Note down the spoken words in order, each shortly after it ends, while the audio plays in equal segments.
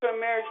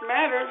Marriage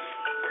Matters.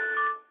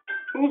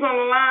 Who's on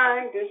the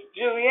line? This is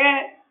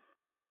Juliet.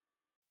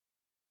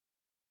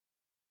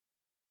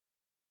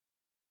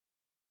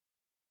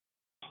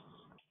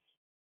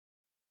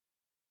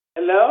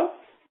 Hello?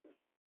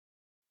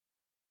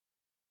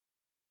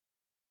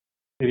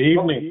 Good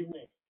evening.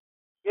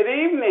 Good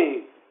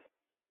evening.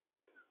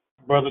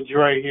 Brother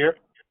Dre here.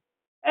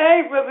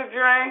 Hey, Brother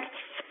Dre.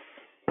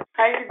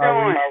 How you doing? How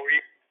are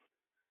you?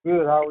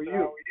 Good. How are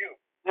you?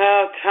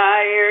 Oh,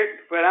 tired,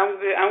 but I'm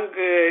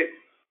good.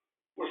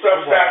 What's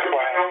up,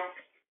 Sacramento?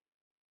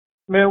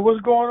 Man,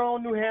 what's going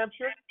on, New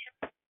Hampshire?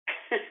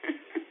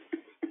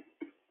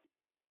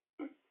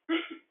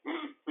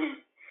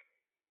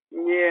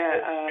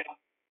 Yeah.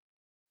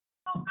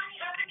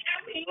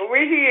 Well,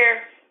 we're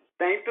here.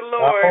 Thank the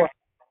Lord.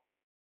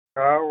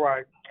 All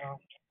right.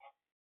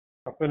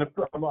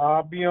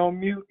 I'll be on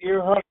mute,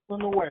 ear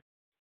hustling away.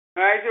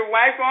 All right, your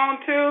wife on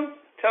too?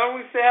 Tell her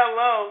we say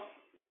hello.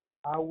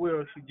 I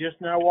will. She's just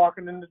now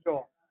walking in the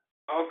door.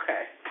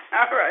 Okay.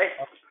 All right.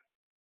 All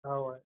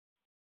right.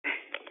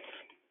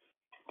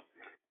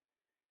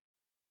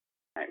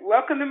 All right.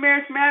 Welcome to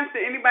Marriage Matters.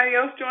 Did anybody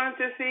else join us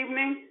this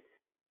evening?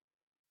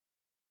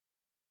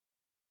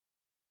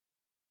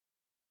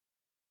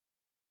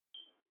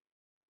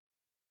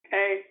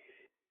 Okay.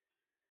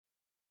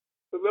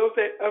 For those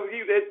of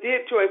you that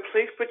did join,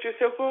 please put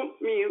yourself on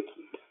mute,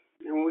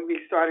 and we'll be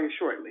starting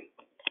shortly.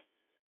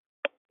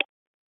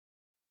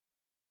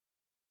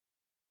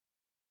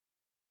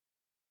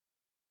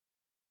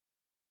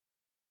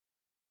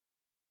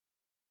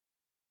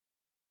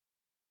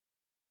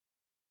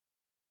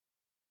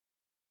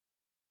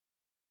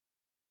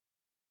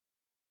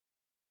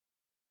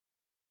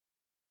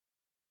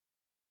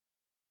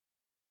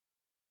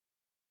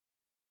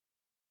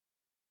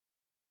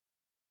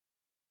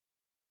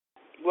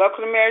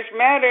 Welcome to Marriage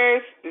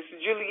Matters. This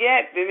is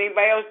Juliet. Did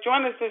anybody else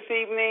join us this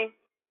evening?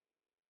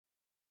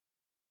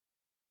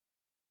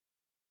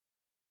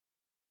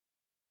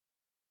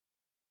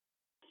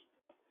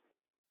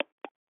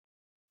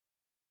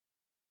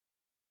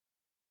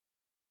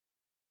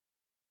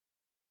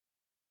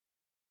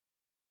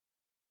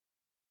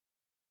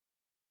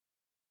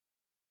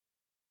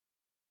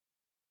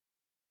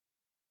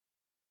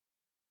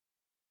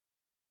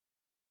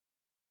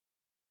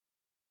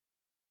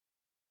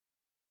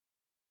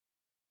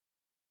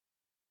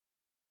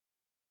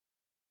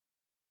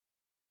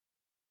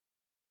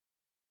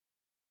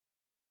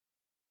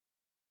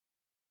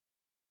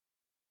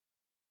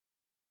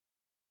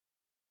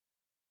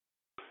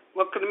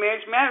 Welcome to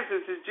Marriage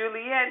Matters. This is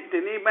Juliet.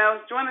 Did anybody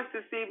else join us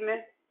this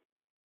evening?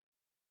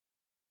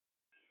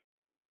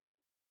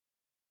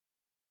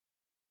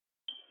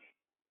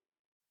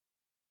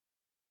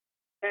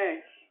 Hey.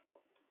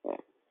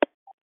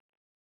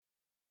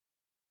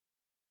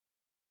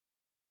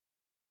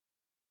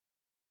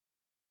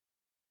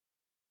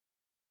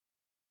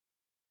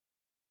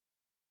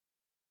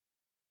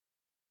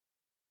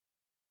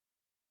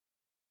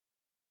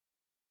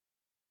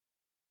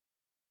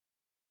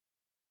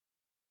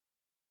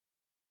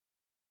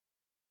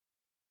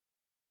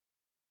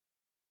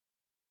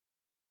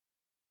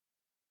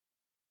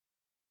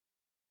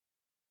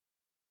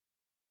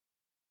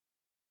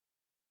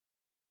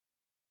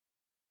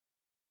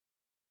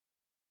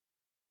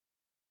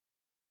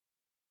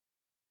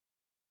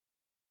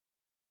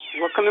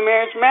 Welcome to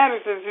Marriage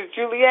Matters. This is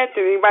Juliet.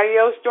 Did anybody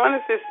else join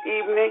us this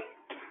evening?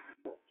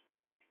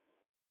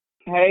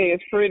 Hey,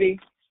 it's Pretty.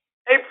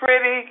 Hey,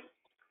 Pretty.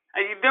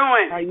 How you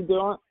doing? How you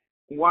doing?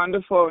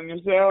 Wonderful. And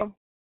yourself?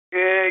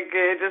 Good,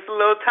 good. Just a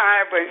little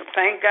tired, but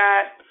thank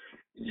God,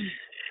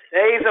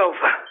 day's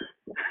over.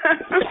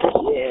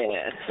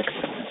 Yeah.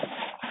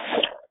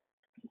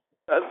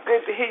 It's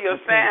good to hear your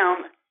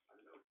sound.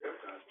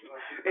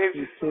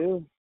 You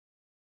too.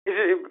 Is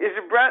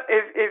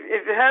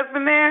your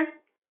husband there?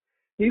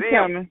 He's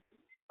coming.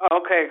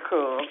 Okay,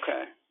 cool.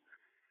 Okay.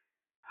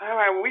 All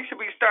right. Well, we should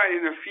be starting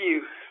in a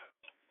few.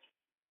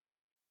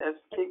 Let's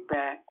kick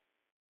back.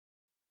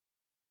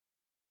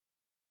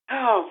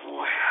 Oh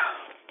boy.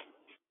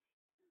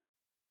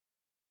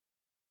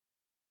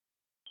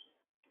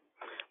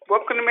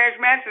 Welcome to Marriage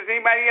Matters. Does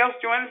anybody else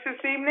join us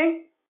this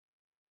evening?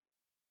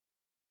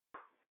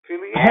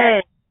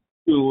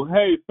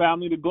 Hey,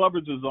 family. The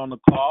Glovers is on the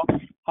call.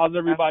 How's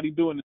everybody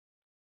doing?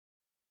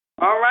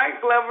 All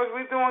right, Glovers.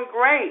 We're doing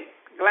great.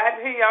 Glad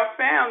to hear y'all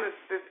sound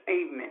this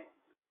evening.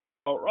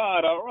 All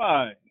right. All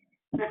right.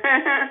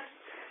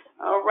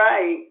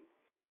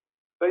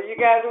 So you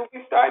guys will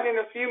be starting in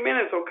a few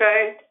minutes,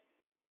 okay?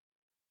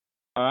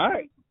 All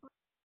right.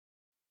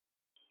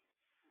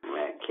 All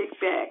right, kick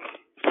back.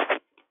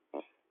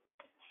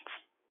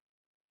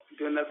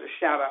 Do another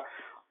shout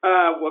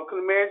out. Welcome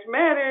to Marriage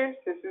Matters.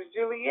 This is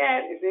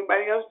Juliet. Is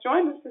anybody else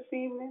joining us this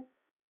evening?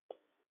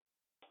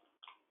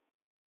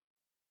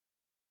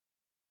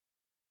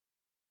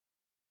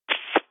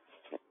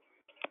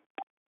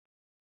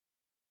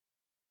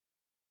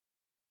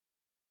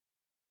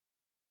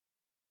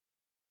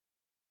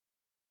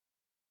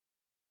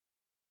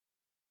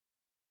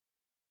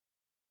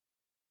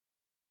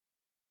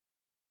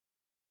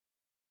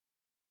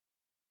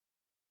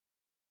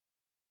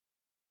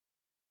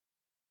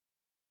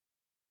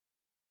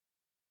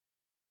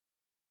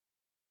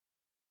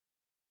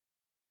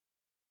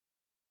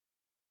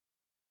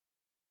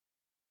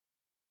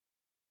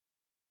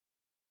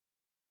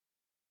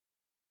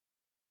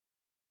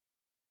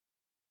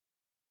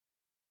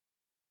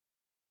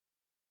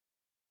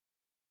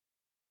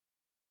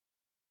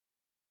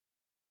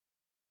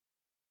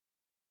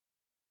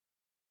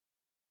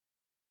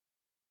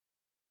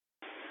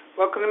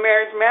 Welcome to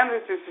Marriage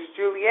Matters. This is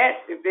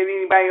Juliet. If there's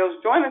anybody else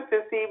join us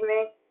this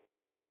evening,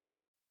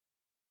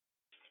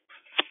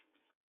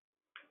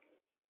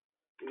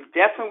 we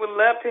definitely would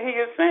love to hear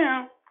your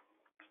sound.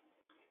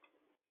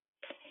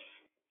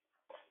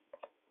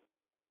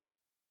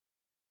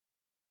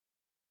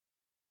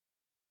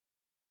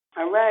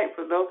 All right,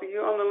 for those of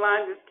you on the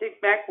line, just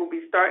kick back. We'll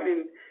be starting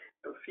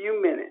in a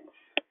few minutes.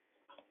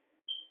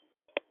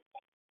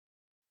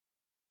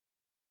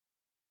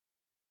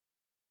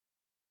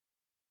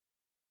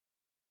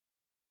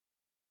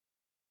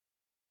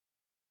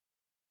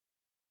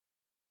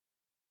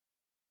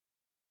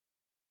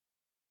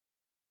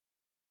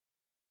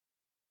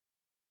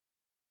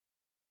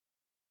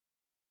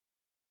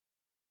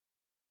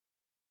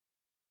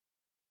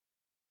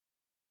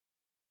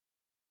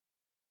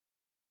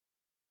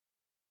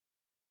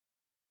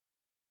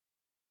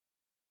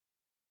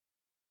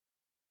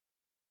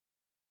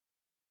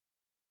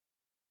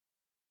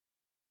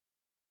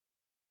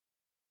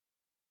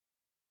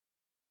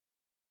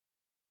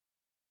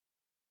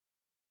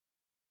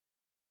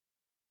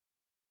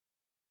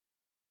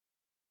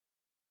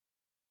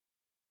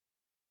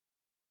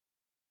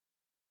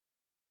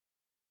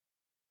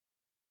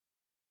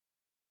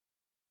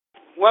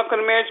 Welcome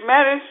to Marriage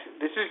Matters.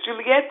 This is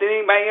Juliet. Did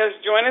anybody else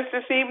join us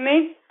this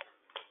evening?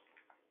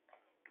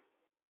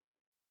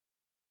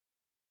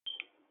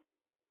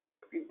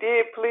 If you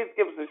did, please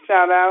give us a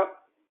shout out.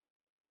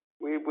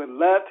 We would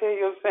love to hear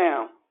your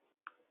sound.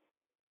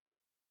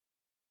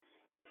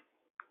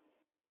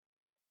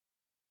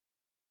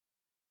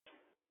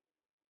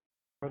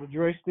 Brother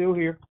Dre still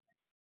here.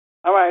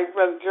 All right,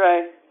 Brother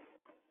Dre.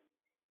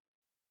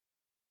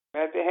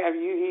 Glad to have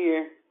you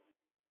here.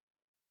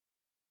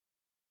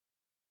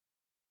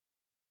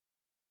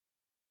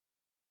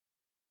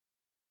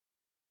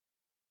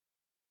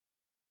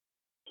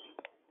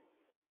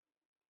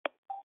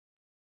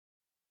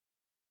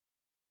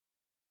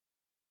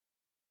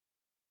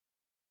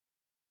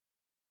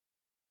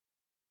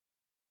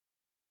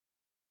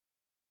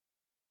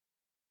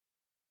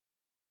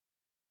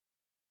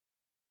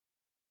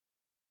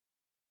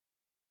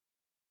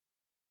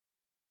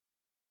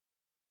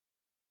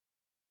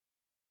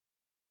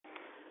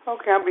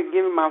 Okay, I'll be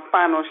giving my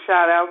final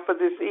shout out for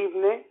this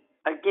evening.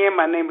 Again,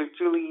 my name is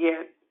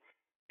Juliet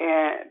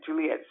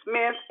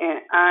Smith,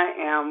 and I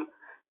am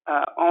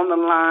on the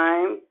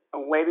line,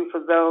 waiting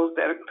for those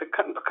that are to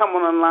come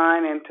on the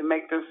line and to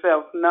make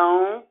themselves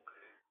known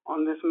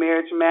on this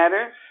Marriage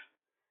Matters.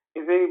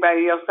 Is there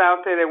anybody else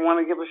out there that want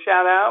to give a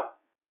shout out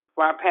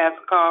before I pass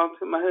the call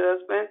to my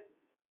husband?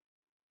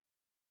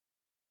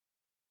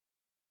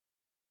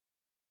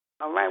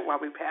 All right, while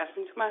we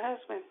passing to my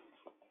husband.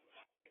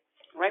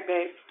 Right,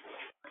 babe.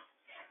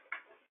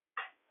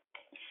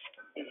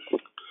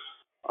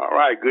 All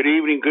right. Good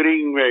evening,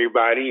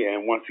 everybody,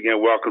 and once again,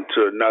 welcome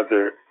to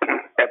another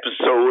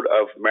episode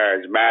of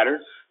Marriage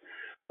Matters.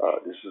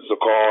 This is a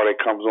call that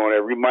comes on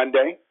every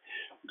Monday,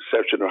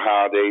 exception of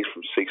holidays,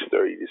 from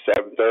 6:30 to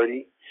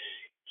 7:30.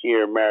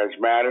 Here in Marriage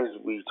Matters,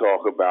 we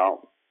talk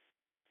about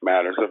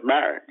matters of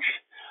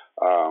marriage.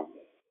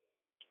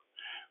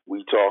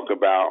 We talk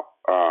about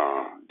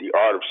the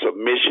art of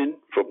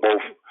submission for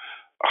both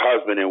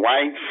husband and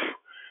wife.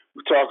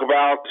 We talk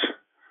about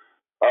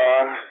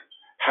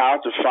how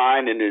to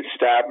find and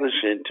establish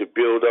and to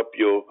build up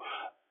your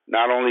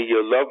not only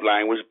your love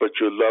language but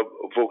your love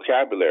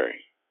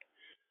vocabulary.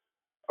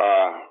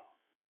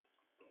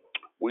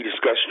 We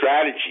discuss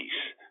strategies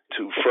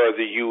to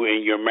further you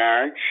in your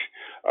marriage,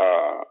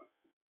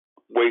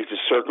 ways to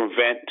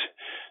circumvent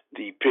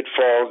the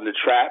pitfalls and the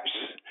traps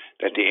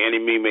that the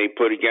enemy may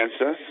put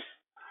against us.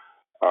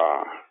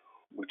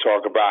 We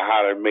talk about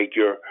how to make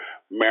your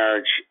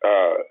marriage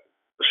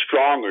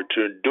stronger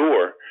to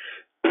endure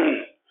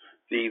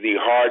the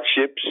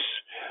hardships,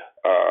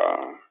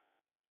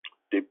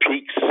 the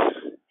peaks,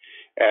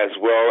 as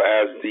well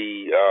as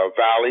the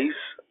valleys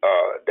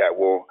that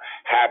will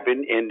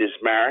happen in this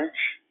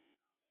marriage.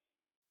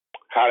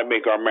 How to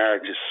make our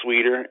marriages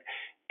sweeter,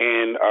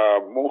 and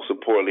most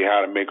importantly,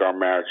 how to make our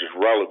marriages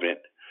relevant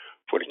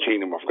for the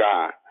kingdom of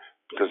God,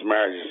 because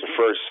marriage is the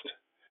first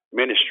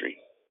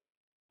ministry.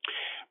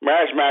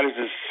 Marriage Matters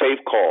is a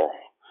safe call,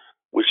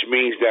 which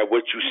means that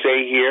what you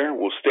say here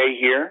will stay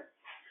here.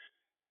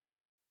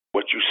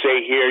 What you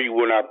say here, you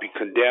will not be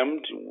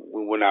condemned.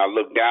 We will not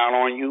look down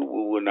on you.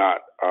 We will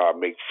not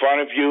make fun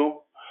of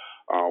you.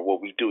 What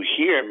we do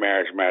here in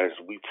Marriage Matters,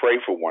 we pray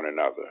for one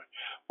another.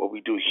 What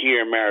we do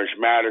here in Marriage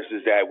Matters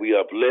is that we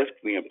uplift,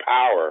 we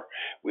empower,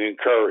 we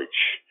encourage,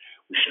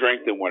 we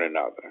strengthen one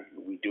another.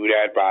 We do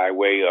that by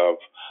way of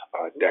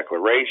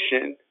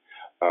declaration,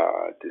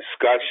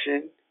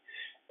 discussion,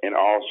 and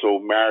also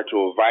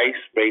marital advice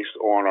based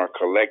on our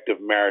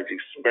collective marriage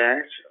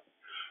experience,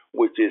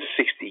 which is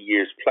 60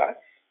 years plus,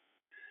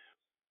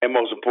 and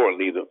most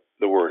importantly,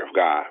 the Word of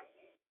God.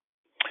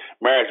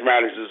 Marriage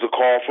Matters is a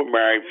call for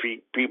married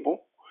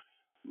people,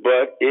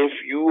 but if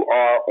you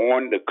are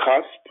on the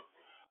cusp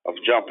of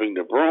jumping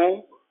the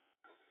broom,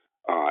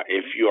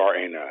 if you are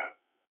in a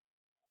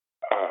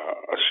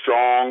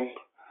strong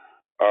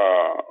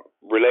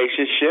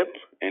relationship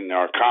and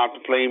are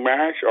contemplating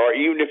marriage, or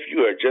even if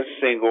you are just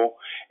single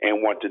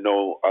and want to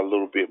know a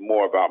little bit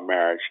more about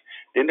marriage,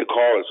 then the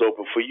call is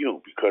open for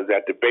you, because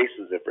at the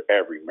basis of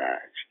every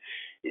marriage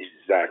is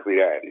exactly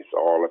that. It's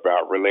all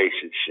about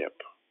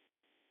relationship.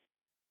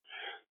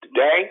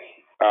 Today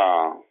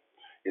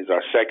is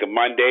our second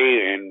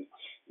Monday, and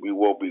we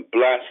will be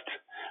blessed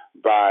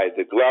by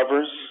the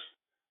Glovers.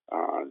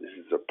 This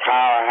is a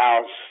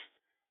powerhouse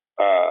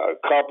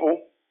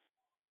couple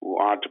who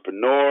are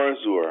entrepreneurs,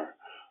 who are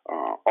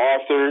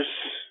authors,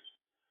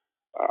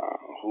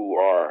 who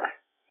are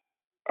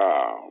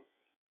a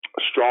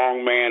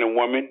strong man and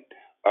woman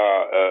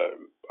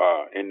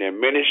in their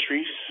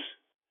ministries.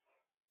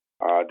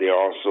 They're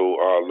also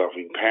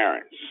loving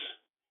parents,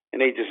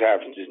 and they just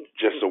have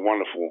just a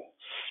wonderful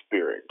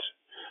spirit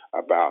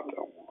about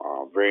them.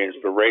 Very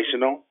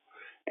inspirational,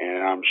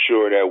 and I'm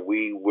sure that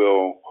we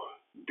will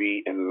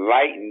be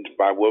enlightened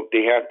by what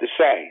they have to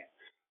say.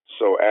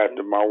 So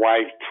after my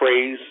wife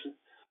prays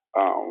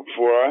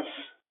for us,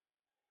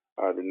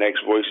 the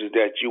next voices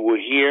that you will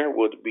hear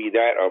will be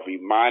that of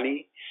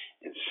Imani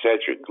and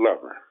Cedric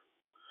Glover.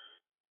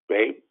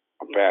 Babe,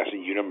 I'm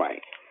passing you the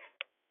mic.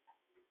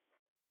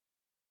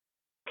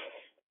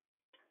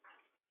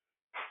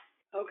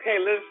 Okay,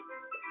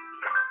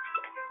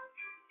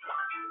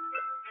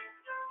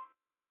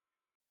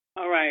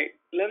 all right.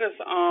 Let us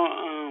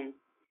all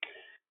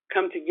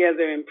come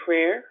together in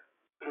prayer.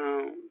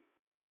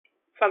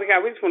 Father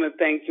God, we just want to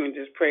thank you and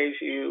just praise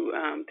you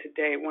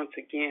today once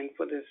again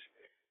for this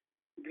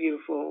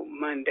beautiful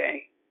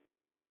Monday.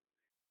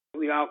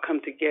 We all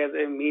come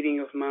together, meeting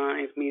of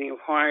minds, meeting of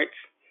hearts,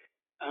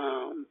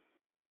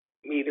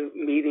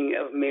 meeting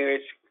of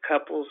marriage,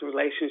 couples,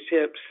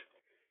 relationships.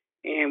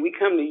 And we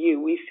come to you.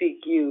 We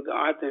seek you, the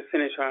author and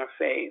finisher of our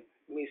faith.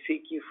 We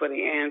seek you for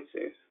the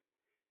answers.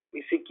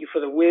 We seek you for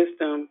the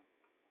wisdom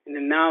and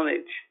the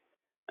knowledge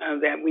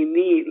that we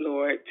need,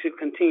 Lord, to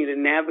continue to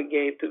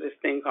navigate through this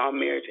thing called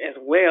marriage, as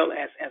well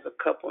as a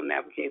couple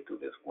navigate through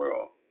this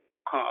world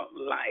called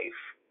life.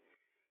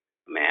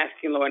 I'm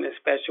asking, Lord, in a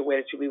special way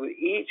that you be with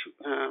each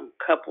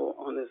couple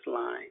on this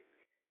line.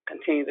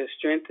 Continue to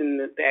strengthen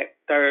that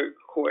third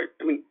cord.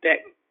 That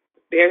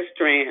their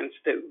strands,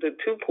 the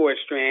two cord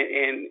strand,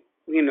 and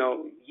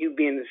you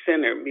being the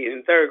center, being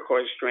the third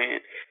cord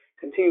strand.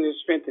 Continue to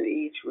strengthen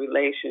each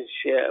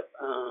relationship.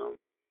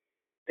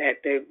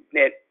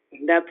 That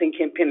nothing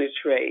can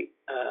penetrate.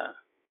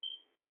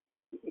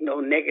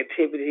 No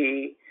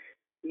negativity.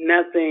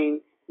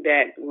 Nothing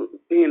that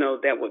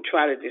that will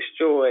try to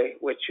destroy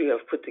what you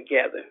have put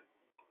together.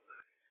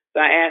 So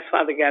I ask,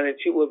 Father God,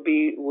 that you will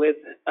be with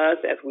us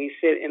as we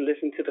sit and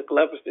listen to the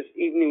Glovers this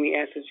evening. We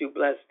ask that you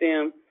bless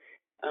them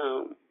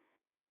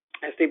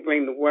as they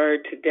bring the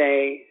word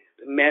today,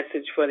 the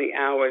message for the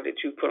hour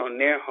that you put on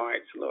their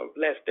hearts, Lord.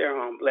 Bless their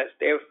home, bless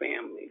their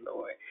family,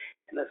 Lord.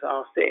 And let's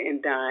all sit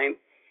and dine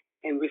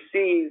and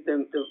receive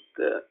the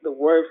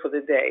word for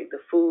the day, the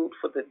food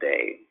for the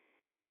day,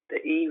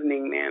 the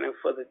evening manna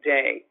for the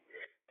day,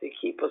 to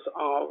keep us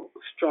all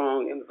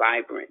strong and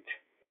vibrant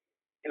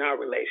in our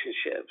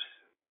relationships.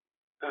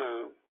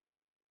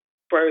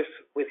 First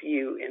with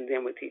you and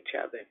then with each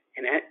other,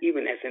 and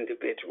even as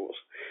individuals.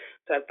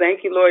 So I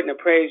thank you, Lord, and I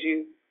praise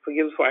you.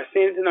 Forgive us for our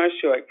sins and our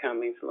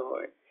shortcomings,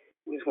 Lord.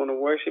 We just want to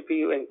worship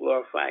you and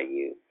glorify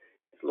you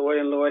as Lord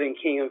and Lord and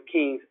King of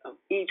Kings of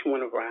each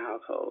one of our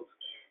households.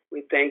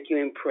 We thank you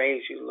and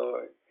praise you,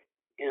 Lord.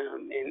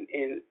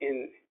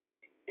 In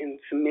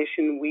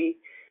submission, we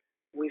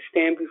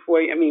stand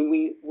before you.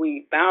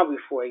 We bow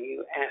before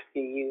you,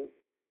 asking you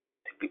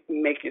to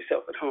make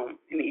yourself at home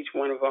in each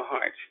one of our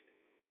hearts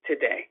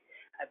today.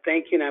 I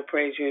thank you and I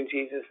praise you in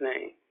Jesus'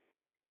 name.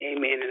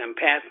 Amen. And I'm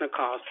passing the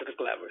calls to the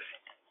Glovers.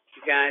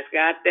 You guys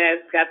got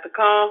that? Got the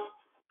call?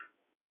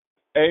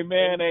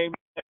 Amen. Amen.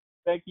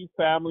 Thank you,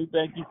 family.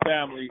 Thank you,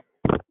 family.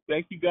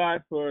 Thank you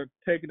guys for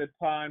taking the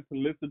time to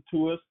listen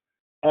to us.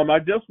 I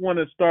just want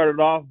to start it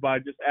off by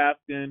just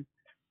asking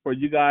for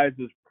you guys'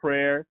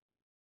 prayer.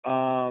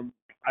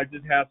 I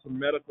just have some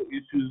medical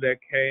issues that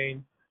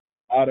came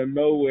out of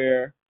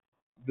nowhere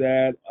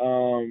that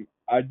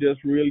I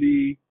just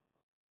really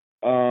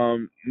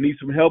need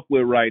some help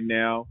with right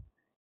now.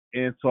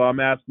 And so I'm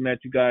asking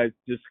that you guys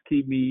just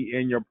keep me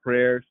in your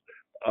prayers.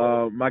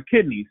 My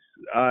kidneys,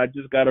 I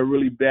just got a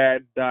really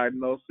bad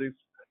diagnosis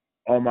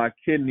on my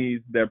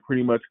kidneys that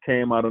pretty much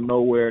came out of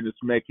nowhere, and it's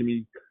making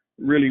me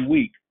really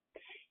weak.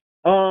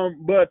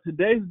 But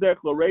today's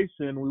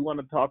declaration, we want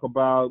to talk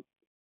about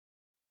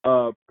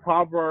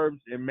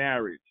Proverbs and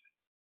marriage.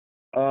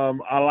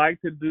 I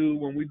like to do,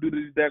 when we do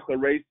these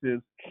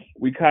declarations,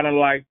 we kind of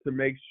like to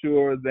make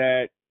sure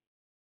that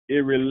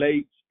it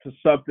relates to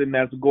something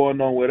that's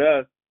going on with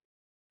us.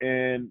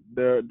 And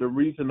the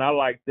reason I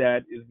like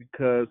that is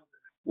because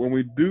when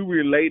we do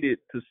relate it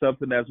to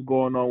something that's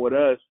going on with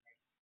us,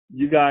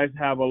 you guys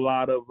have a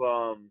lot of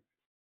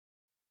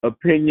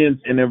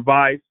opinions and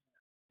advice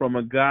from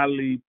a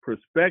godly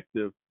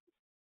perspective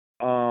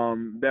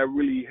that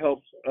really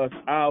helps us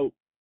out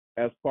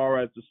as far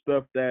as the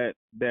stuff that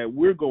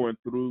we're going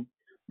through,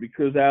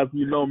 because as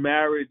we know,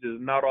 marriage is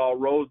not all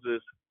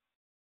roses,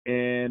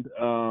 and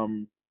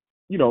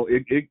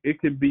it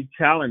can be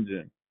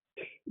challenging.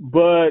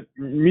 But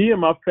me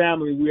and my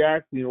family, we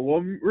actually,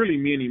 well, really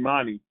me and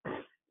Imani,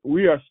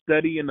 we are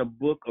studying the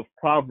book of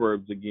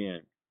Proverbs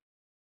again.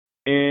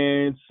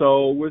 And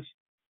so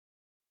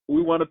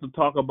we wanted to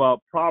talk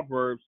about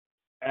Proverbs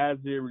as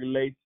it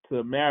relates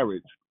to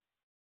marriage.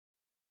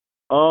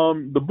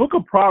 The book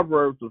of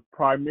Proverbs was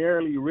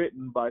primarily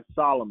written by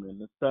Solomon,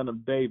 the son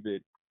of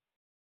David,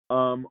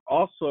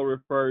 also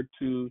referred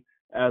to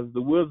as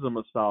the Wisdom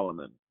of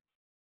Solomon.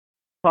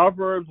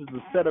 Proverbs is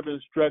a set of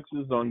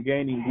instructions on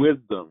gaining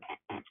wisdom.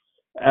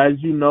 As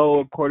you know,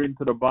 according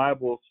to the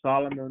Bible,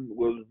 Solomon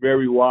was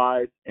very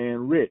wise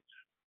and rich.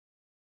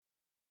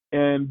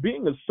 And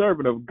being a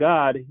servant of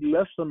God, he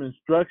left some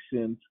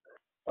instructions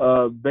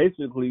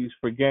basically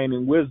for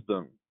gaining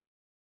wisdom.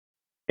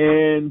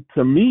 And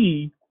to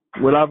me,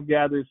 what I've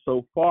gathered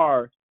so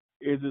far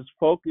is his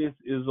focus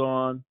is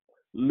on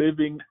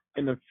living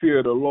in the fear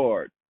of the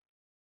Lord.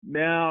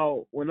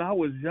 Now, when I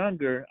was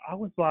younger, I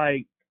was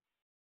like,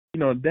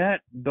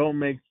 that don't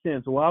make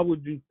sense. Why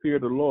would you fear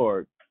the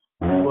Lord?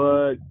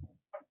 But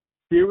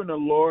fearing the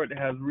Lord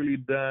has really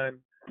done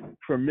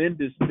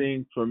tremendous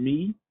things for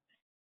me,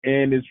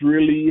 and it's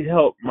really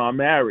helped my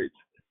marriage.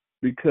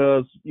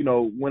 Because,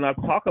 when I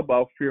talk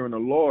about fearing the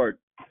Lord,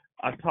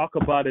 I talk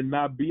about it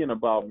not being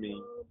about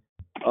me.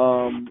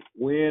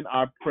 When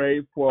I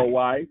pray for a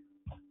wife,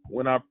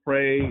 when I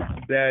pray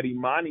that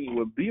Imani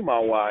would be my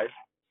wife,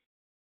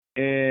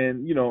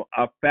 and,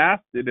 I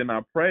fasted and I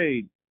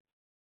prayed,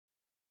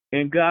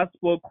 and God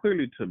spoke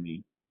clearly to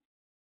me.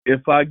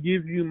 If I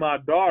give you my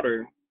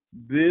daughter,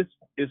 this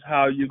is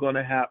how you're going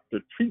to have to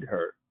treat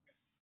her.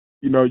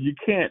 You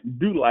can't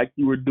do like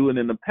you were doing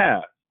in the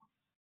past.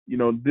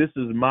 This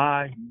is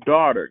my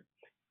daughter.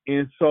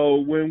 And so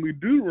when we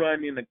do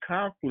run into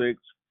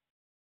conflicts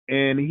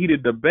and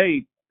heated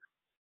debate,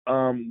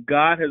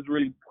 God has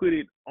really put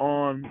it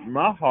on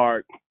my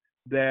heart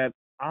that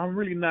I'm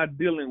really not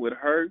dealing with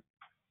her.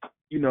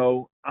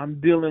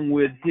 I'm dealing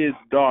with his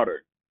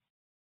daughter.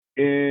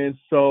 And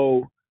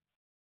so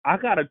I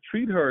got to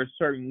treat her a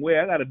certain way.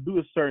 I got to do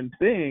a certain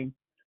thing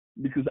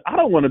because I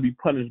don't want to be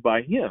punished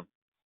by him.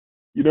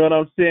 You know what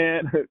I'm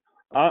saying?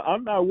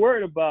 I'm not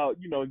worried about,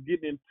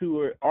 getting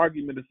into an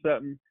argument or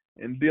something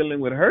and dealing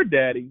with her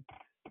daddy.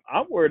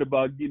 I'm worried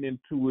about getting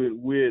into it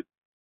with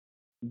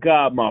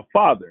God, my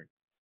Father.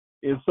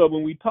 And so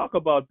when we talk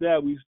about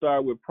that, we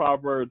start with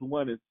Proverbs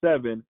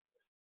 1:7.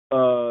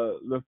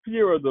 The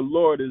fear of the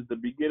Lord is the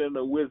beginning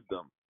of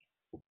wisdom.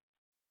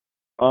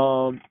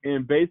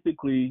 And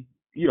basically,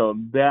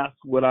 that's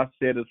what I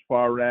said as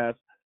far as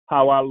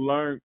how I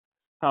learned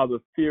how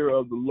the fear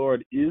of the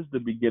Lord is the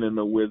beginning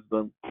of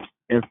wisdom.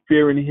 And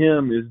fearing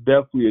him is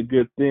definitely a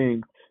good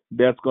thing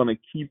that's going to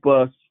keep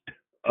us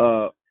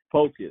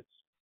focused.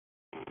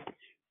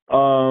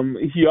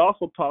 He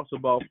also talks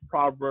about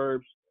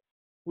Proverbs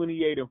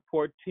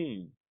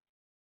 28:14.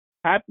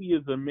 Happy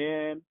is a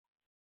man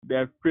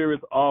that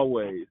feareth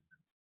always,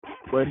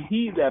 but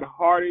he that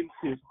hardens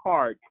his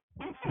heart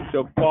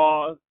shall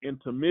fall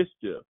into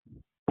mischief.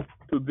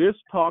 So this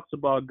talks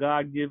about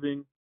God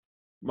giving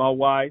my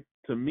wife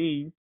to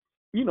me,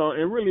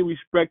 and really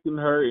respecting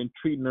her and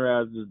treating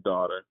her as his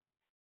daughter.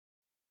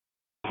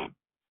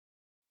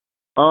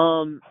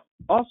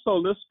 Also,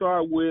 let's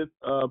start with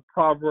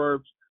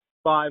Proverbs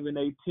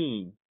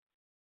 5:18.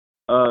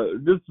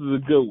 This is a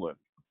good one.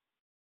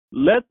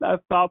 Let thy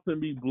fountain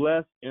be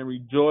blessed and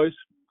rejoice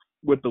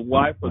with the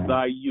wife of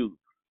thy youth.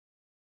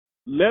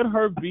 Let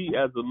her be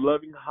as a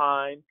loving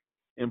hind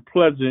and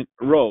pleasant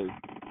roe,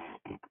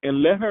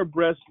 and let her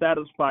breast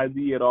satisfy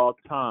thee at all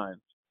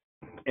times,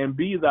 and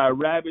be thy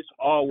ravish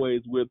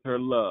always with her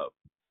love.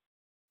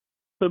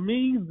 To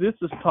me, this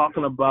is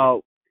talking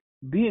about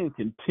being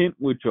content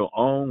with your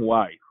own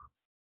wife.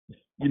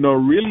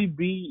 Really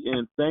be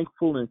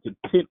thankful and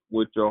content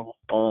with your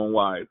own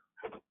wife.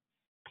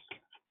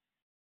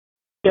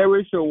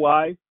 Cherish your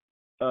wife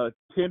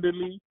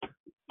tenderly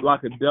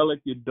like a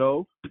delicate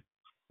doe.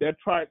 That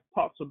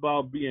talks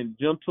about being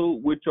gentle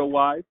with your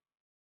wife,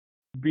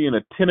 being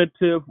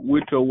attentive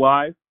with your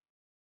wife,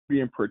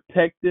 being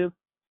protective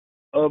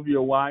of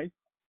your wife.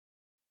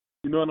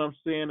 You know what I'm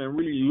saying? And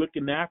really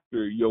looking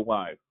after your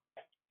wife.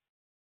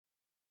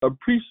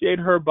 Appreciate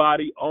her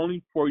body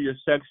only for your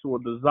sexual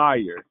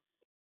desire.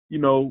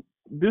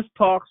 This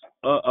talks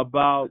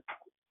about,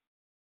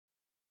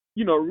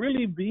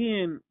 really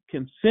being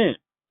content,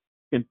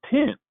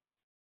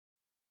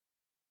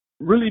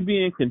 really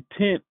being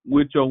content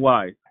with your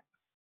wife,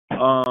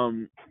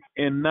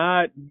 and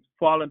not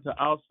fall into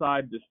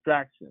outside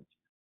distractions.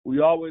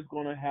 We always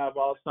going to have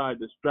outside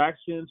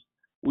distractions.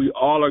 We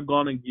all are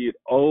going to get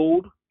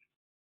old,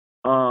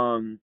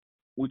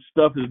 which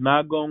stuff is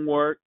not going to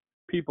work.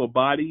 People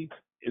bodies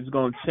is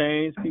going to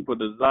change. People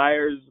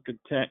desires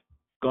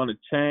going to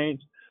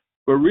change.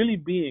 But really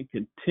being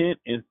content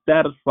and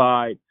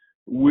satisfied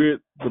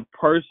with the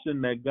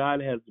person that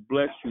God has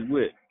blessed you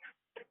with.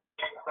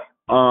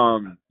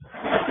 And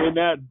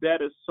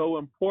that is so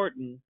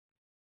important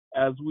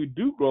as we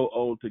do grow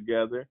old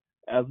together,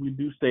 as we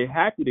do stay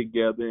happy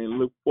together and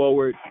look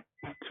forward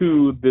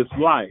to this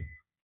life.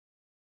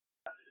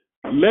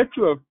 Let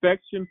your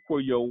affection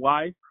for your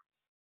wife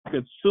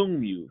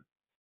consume you.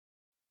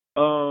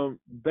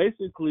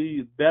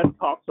 Basically, that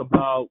talks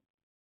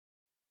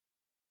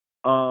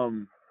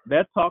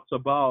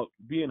about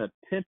being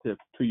attentive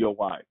to your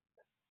wife,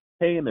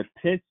 paying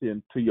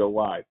attention to your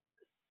wife.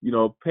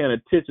 Paying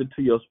attention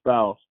to your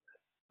spouse,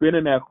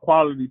 spending that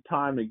quality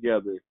time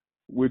together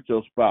with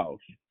your spouse,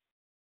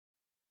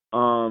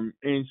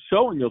 and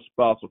showing your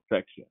spouse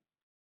affection,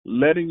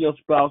 letting your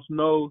spouse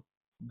know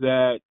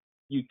that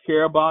you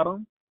care about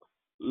them.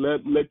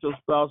 Let your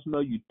spouse know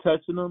you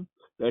touching them,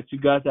 that you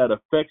got that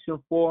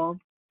affection for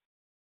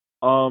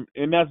them,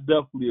 and that's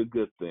definitely a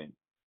good thing.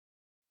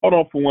 Hold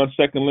on for 1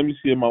 second. Let me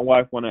see if my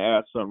wife want to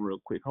add something real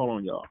quick. Hold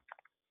on, y'all.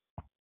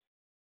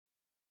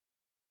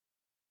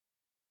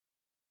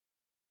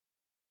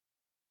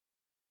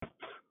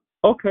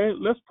 Okay,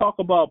 let's talk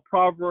about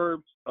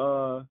Proverbs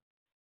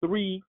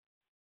 3,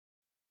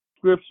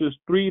 scriptures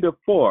 3 to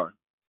 4.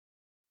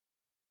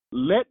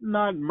 Let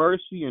not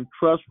mercy and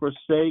trust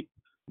forsake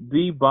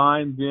thee,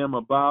 bind them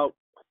about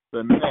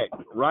the neck,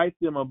 write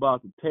them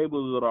about the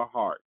tables of the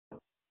heart.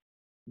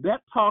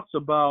 That talks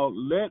about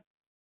let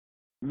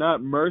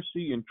not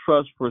mercy and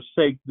trust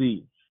forsake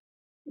thee.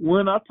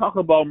 When I talk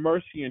about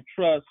mercy and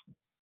trust,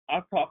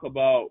 I talk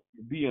about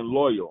being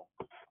loyal.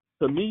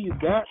 To me,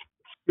 that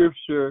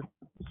scripture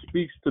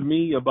speaks to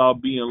me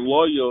about being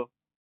loyal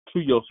to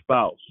your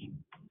spouse.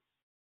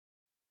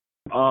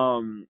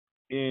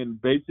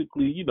 And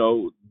basically,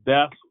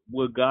 that's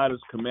what God is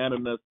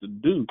commanding us to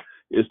do,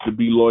 is to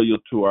be loyal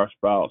to our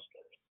spouse.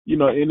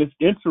 And it's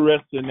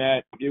interesting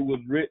that it was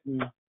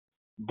written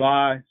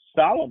by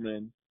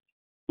Solomon,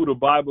 who the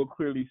Bible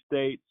clearly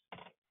states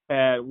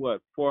had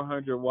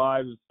 400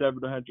 wives and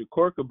 700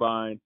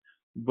 concubines,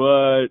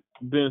 but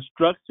the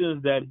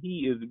instructions that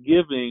he is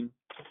giving,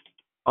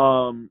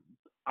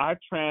 I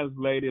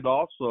translated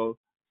also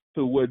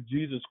to what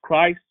Jesus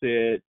Christ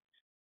said,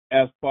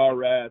 as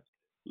far as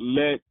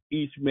let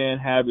each man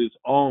have his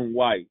own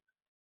wife.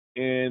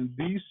 And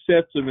these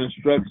sets of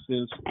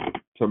instructions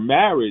to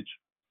marriage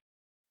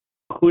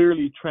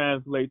clearly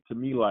translate to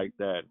me like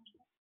that.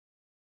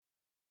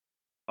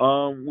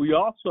 We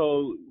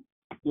also,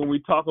 when we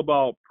talk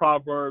about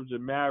Proverbs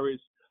and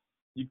marriage,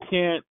 you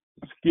can't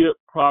skip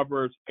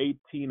Proverbs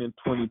 18 and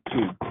 22.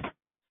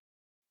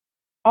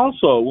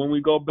 Also, when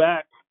we go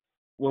back,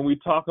 when we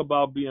talk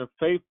about being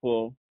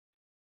faithful,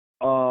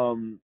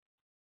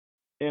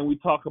 and we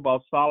talk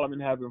about Solomon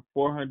having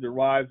 400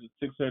 wives and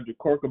 600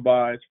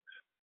 concubines,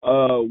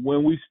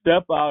 when we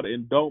step out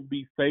and don't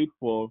be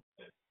faithful,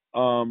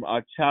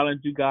 I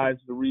challenge you guys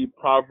to read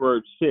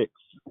Proverbs 6.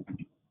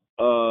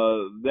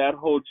 That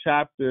whole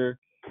chapter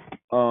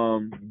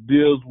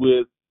deals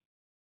with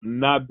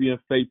not being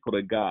faithful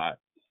to God.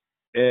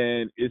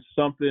 And it's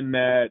something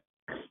that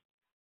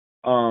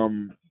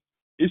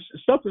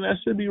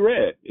should be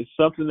read. It's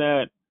something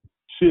that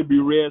should be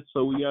read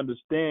so we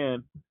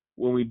understand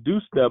when we do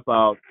step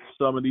out,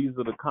 some of these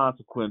are the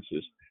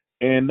consequences.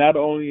 And not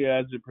only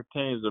as it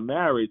pertains to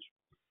marriage,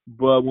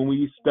 but when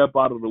we step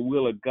out of the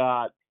will of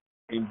God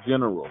in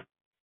general.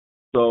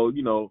 So,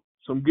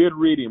 some good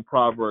reading,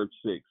 Proverbs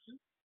 6.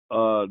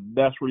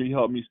 That's really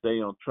helped me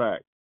stay on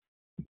track.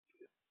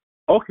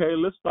 Okay,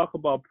 let's talk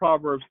about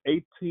Proverbs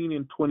 18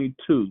 and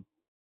 22.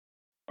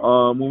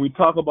 When we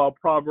talk about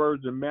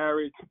Proverbs and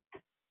marriage,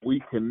 we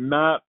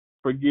cannot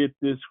forget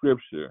this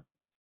scripture.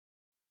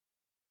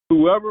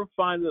 Whoever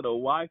findeth a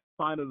wife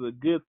findeth a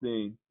good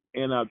thing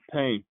and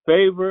obtain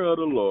favor of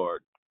the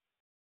Lord.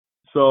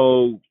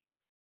 So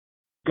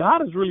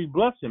God is really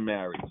blessing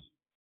marriage.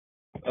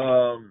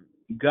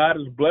 God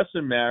is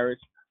blessing marriage.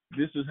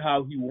 This is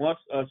how he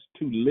wants us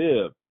to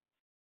live.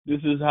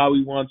 This is how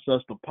he wants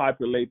us to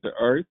populate the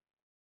earth.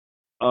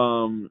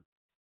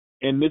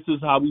 And this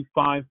is how we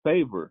find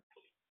favor.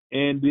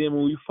 And then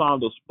when we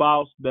find a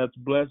spouse that's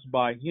blessed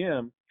by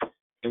him,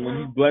 and when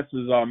he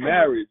blesses our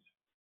marriage,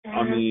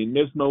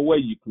 there's no way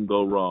you can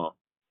go wrong.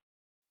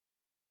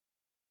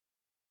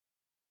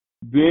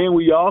 Then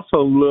we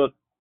also look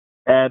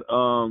at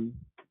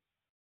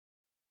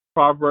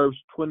Proverbs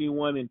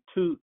 21 and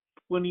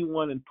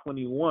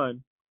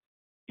 21.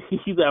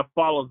 He that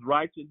follows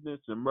righteousness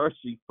and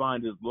mercy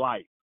findeth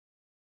life,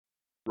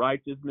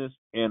 righteousness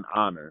and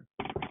honor.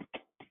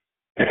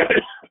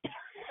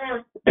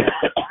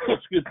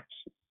 Excuse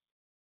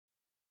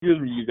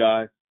me, you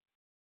guys.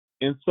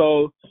 And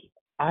so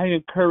I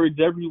encourage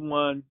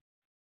everyone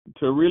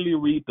to really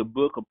read the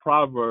book of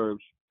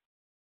Proverbs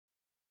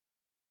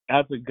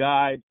as a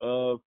guide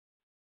of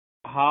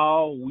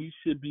how we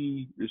should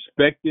be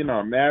respecting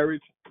our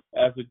marriage,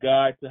 as a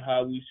guide to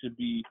how we should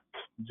be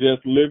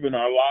just living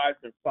our lives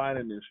and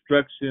finding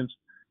instructions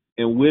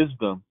and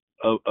wisdom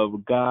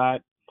of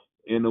God,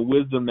 and the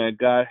wisdom that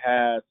God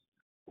has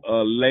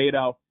laid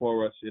out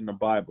for us in the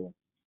Bible.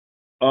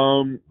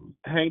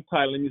 Hang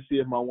tight. Let me see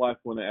if my wife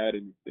want to add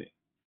anything.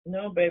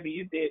 No, baby,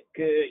 you did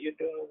good. You're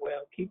doing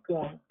well. Keep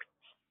going.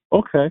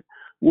 Okay.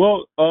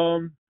 Well,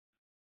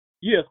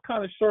 Yeah, it's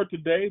kind of short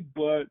today,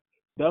 but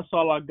that's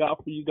all I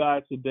got for you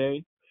guys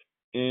today.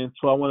 And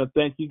so I want to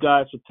thank you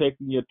guys for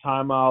taking your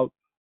time out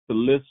to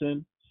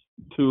listen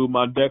to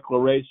my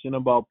declaration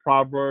about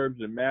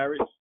Proverbs and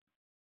marriage.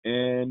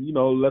 And,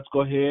 let's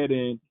go ahead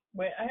and.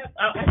 Wait,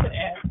 I can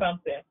add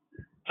something.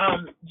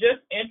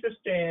 Just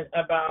interesting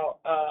about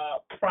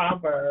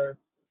Proverbs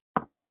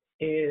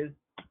is,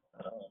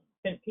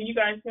 can you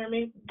guys hear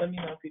me? Let me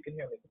know if you can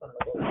hear me because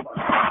I'm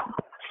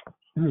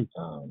going to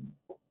go.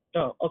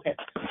 Oh, okay.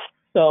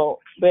 So,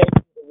 Ben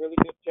did a really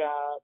good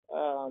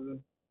job.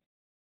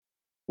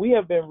 We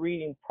have been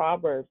reading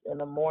Proverbs in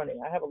the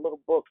morning. I have a little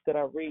book that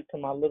I read to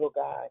my little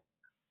guy,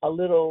 a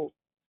little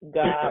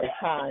guide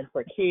time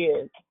for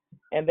kids.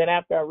 And then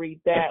after I read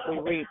that, we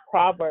read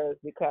Proverbs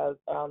because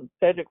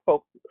Cedric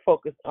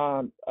focused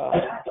on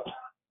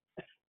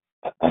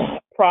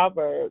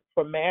Proverbs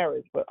for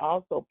marriage, but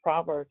also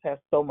Proverbs has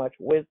so much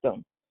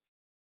wisdom.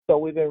 So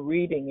we've been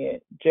reading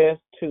it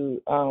just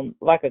to,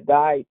 like a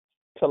guide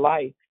to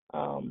life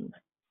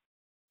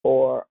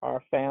for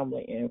our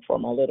family and for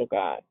my little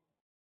guy.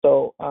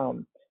 So,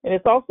 and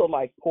it's also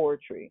like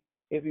poetry.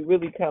 If you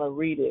really kind of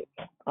read it,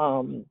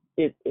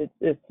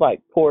 it's like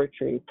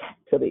poetry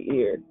to the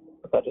ear.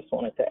 So I just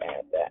wanted to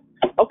add that.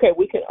 Okay,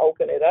 we can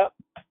open it up.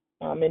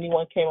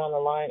 Anyone came on the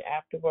line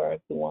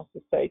afterwards who wants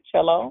to say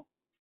cello,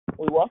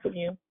 we welcome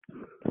you.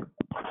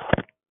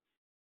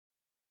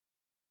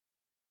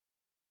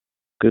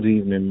 Good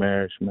evening,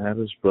 Marriage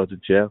Matters, Brother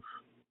Jeff.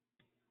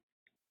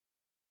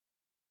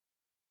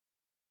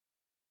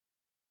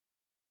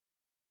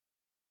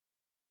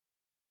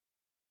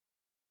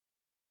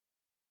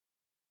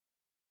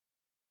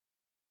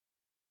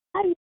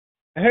 Hi.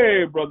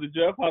 Hey, Brother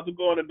Jeff, how's it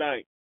going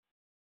tonight?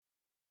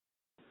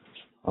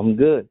 I'm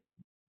good.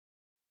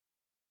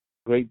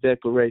 Great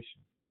declaration.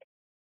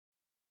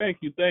 Thank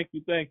you, thank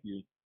you, thank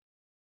you.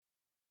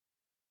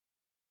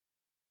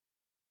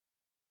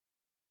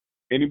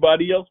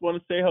 Anybody else want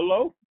to say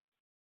hello?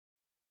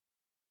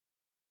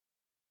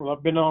 Well,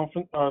 I've been on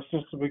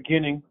since the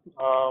beginning.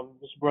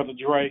 This is Brother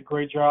Dre.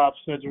 Great job,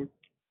 Cedric.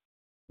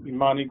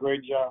 Imani,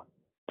 great job.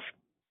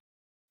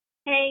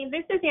 Hey,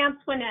 this is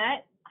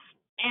Antoinette,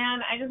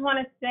 and I just want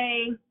to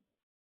say,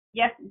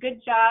 yes,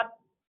 good job.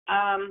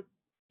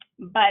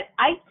 But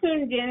I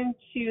tuned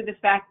into the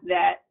fact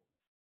that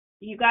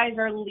you guys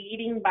are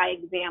leading by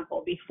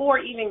example before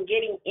even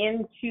getting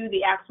into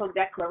the actual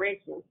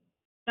declaration.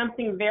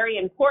 Something very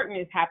important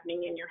is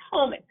happening in your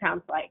home, it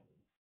sounds like,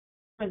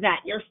 is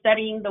that you're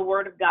studying the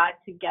Word of God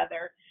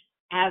together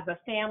as a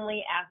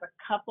family, as a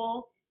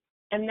couple,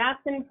 and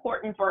that's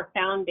important for a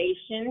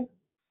foundation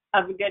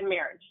of a good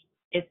marriage.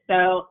 It's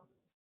so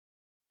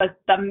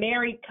the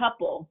married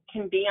couple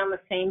can be on the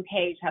same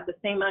page, have the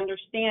same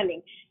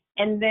understanding,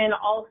 and then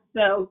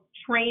also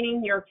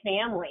training your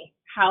family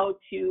how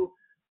to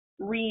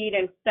read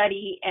and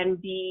study and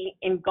be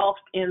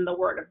engulfed in the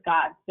Word of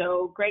God.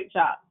 So great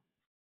job.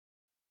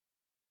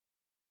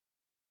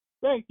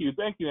 Thank you,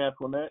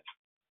 Antoinette.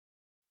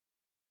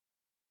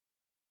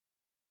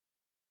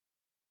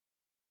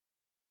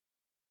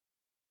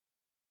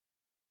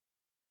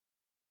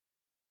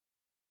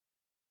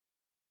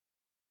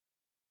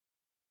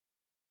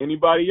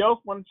 Anybody else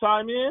want to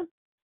chime in?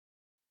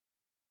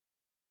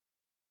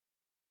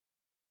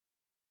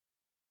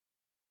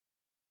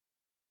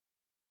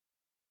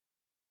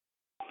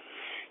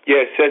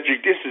 Yeah,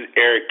 Cedric, this is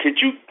Eric. Could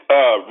you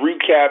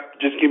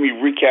give me a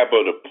recap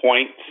of the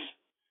points?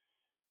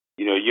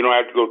 You don't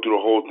have to go through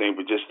the whole thing,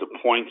 but just the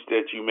points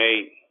that you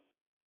made.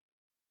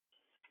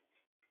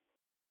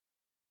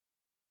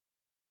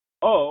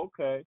 Oh,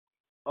 okay.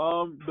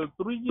 The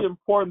three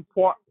important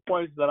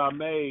points that I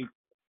made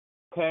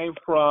came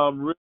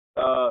from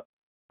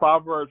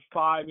Proverbs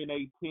 5 and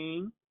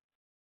 18.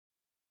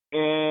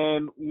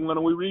 And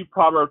when we read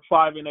Proverbs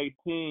 5 and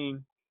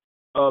 18,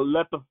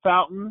 let the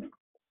fountain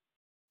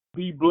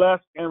be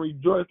blessed and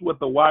rejoice with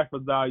the wife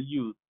of thy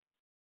youth.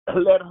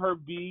 Let her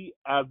be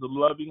as a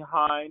loving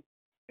hind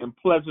and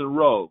pleasant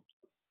robes.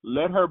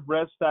 Let her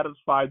breast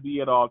satisfy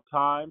thee at all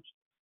times,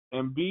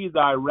 and be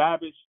thy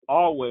ravished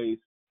always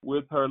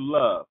with her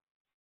love.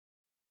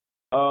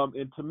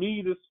 And to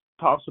me, this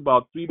talks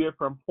about three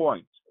different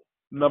points.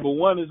 Number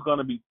one is going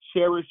to be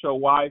cherish your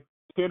wife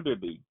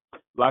tenderly,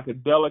 like a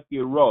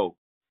delicate robe,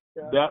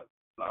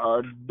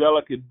 or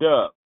delicate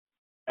dove,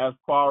 as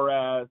far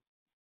as,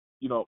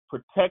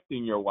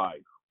 protecting your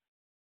wife,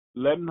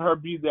 letting her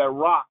be that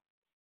rock,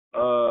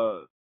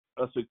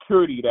 a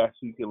security that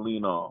she can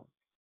lean on.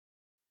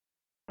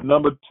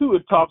 Number two,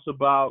 it talks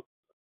about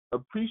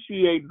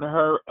appreciating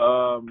her,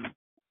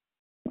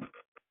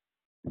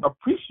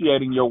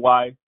 appreciating your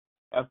wife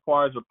as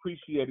far as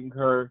appreciating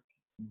her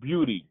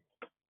beauty.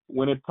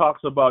 When it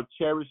talks about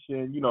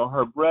cherishing,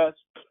 her breast,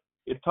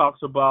 it talks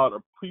about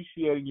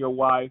appreciating your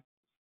wife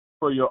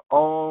for your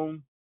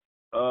own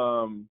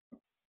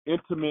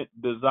intimate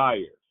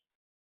desires.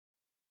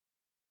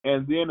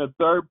 And then the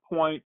third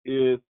point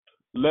is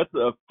let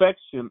the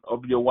affection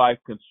of your wife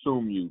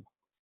consume you.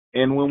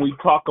 And when we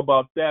talk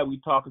about that, we're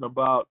talking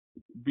about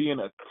being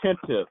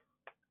attentive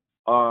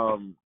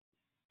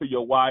to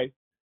your wife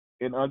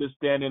and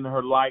understanding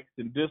her likes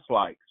and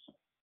dislikes.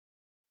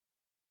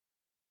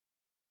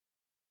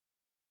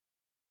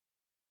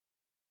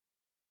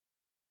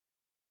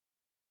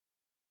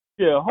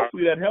 Yeah,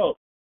 hopefully that helps.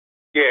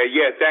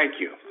 Yeah, thank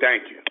you.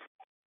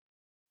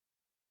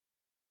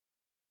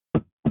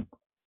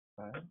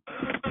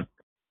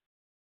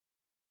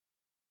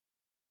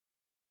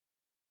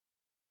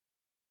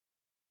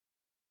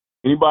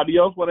 Anybody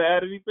else want to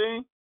add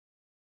anything?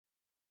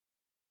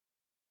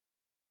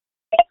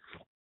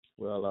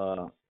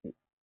 Well,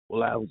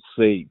 I would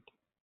say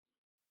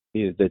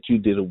is that you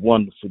did a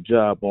wonderful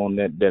job on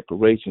that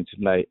declaration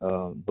tonight,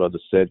 Brother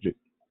Cedric.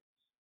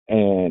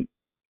 And,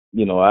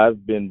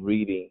 I've been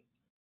reading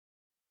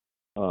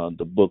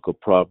the book of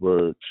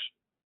Proverbs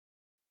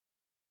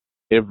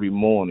every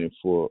morning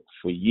for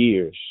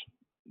years.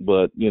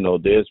 But,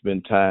 there's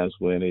been times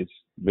when it's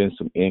been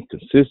some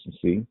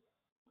inconsistency.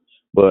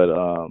 But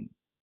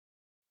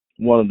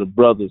one of the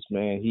brothers,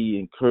 man, he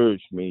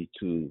encouraged me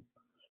to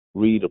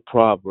read the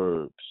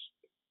Proverbs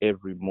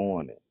every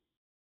morning,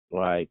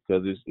 right?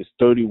 Because it's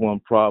 31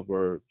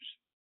 Proverbs.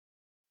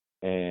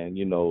 And,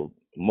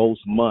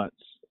 most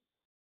months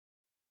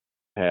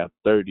have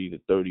 30 to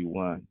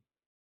 31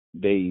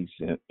 days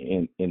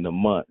in the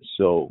month.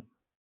 So,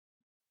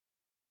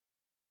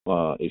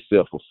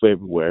 except for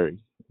February,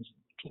 it's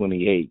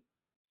 28.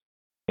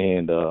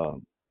 And,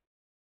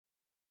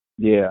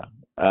 yeah,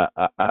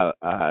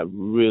 I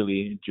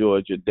really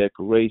enjoyed your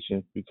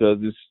decoration because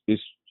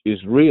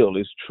it's real,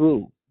 it's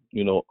true.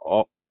 The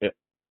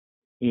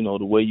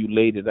way you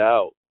laid it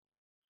out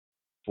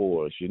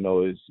for us,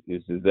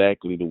 is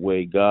exactly the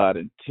way God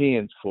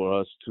intends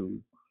for us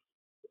to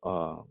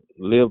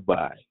live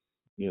by.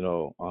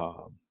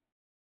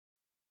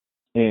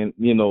 And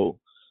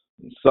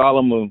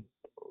Solomon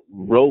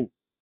wrote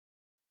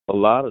a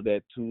lot of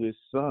that to his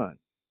son.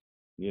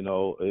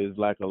 It's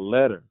like a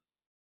letter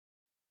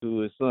to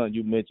his son.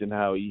 You mentioned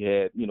how he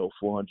had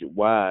 400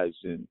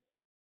 wives and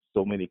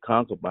so many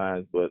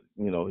concubines, but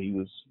he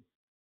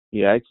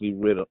actually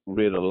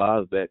read a lot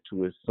of that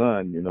to his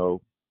son.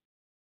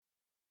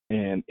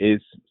 And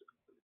it's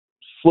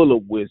full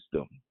of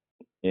wisdom,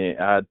 and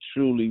I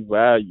truly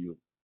value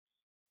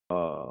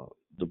the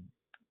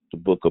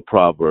book of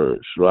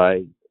Proverbs,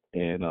 right?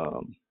 And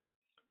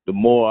the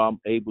more I'm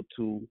able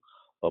to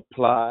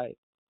apply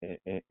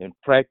and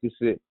practice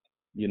it,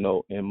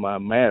 in my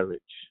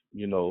marriage,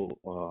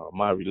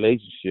 my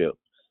relationship,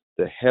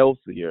 the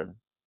healthier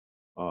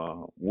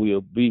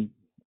we'll be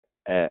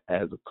as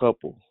a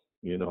couple,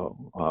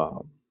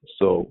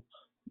 So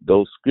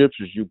those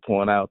scriptures you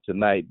point out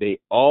tonight, they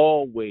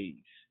always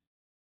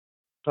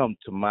come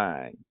to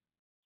mind,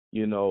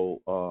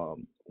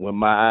 when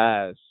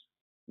my eyes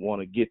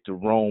want to get to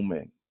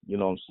roaming, you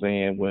know what I'm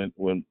saying? When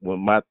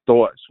my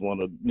thoughts want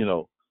to,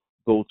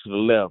 go to the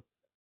left,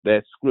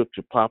 that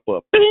scripture pop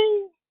up.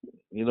 Bing!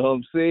 You know what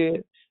I'm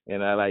saying?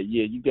 And I like,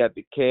 yeah, you got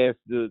to cast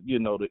the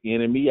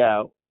enemy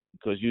out,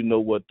 because you know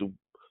what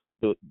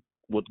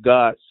what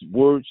God's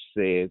word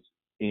says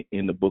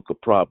in the book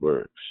of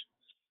Proverbs.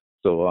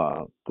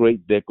 So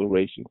great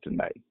declaration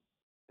tonight.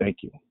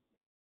 Thank you.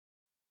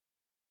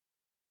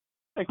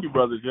 Thank you,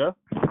 Brother Jeff.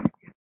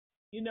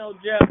 Jeff,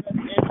 that's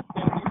interesting.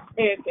 You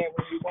said that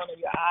when one of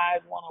your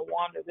eyes want to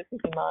wander, this is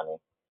Imani,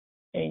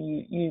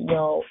 and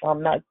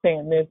I'm not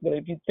saying this, but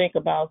if you think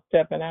about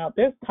stepping out,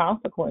 there's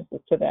consequences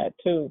to that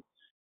too.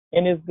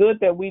 And it's good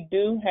that we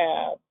do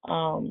have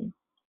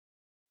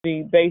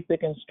the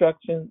basic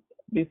instructions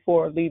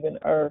before leaving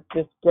Earth,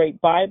 this great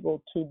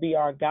Bible to be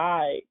our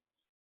guide,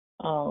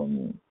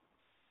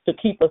 to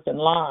keep us in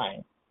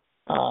line.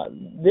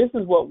 This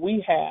is what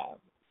we have,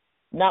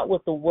 not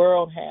what the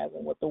world has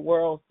and what the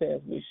world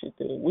says we should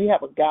do. We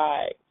have a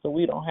guide, so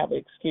we don't have an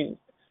excuse.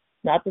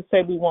 Not to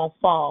say we won't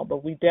fall,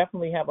 but we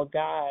definitely have a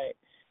guide,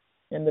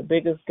 and the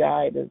biggest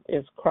guide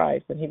is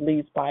Christ, and he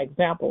leads by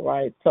example,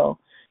 right? So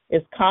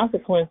it's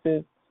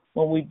consequences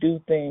when we do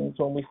things,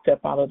 when we step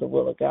out of the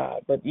will of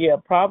God. But yeah,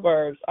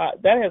 Proverbs,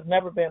 that has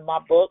never been my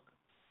book.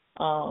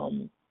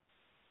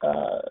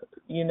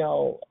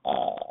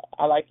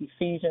 I like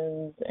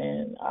Ephesians,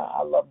 and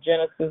I love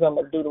Genesis, I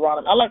love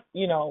Deuteronomy. I like,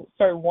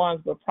 certain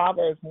ones, but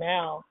Proverbs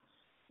now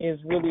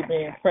is really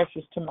being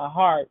precious to my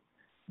heart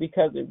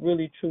because it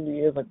really, truly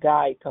is a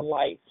guide to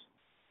life.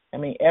 I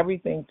mean,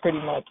 everything pretty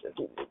much,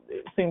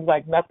 it seems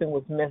like nothing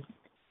was missed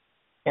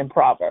in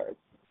Proverbs.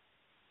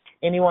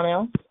 Anyone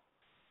else?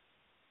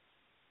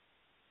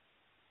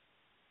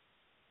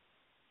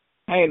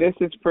 Hey, this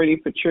is Pretty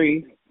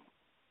Patrice.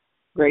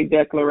 Great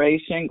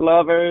declaration,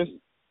 Glovers.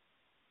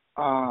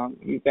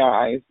 You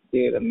guys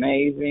did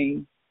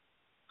amazing.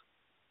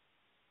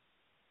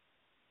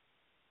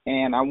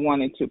 And I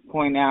wanted to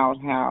point out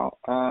how,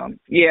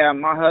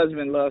 my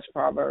husband loves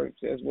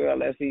Proverbs as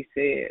well, as he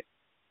said.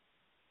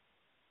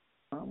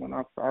 When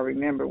I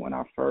remember when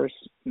I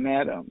first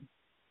met him,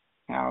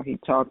 how he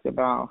talked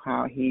about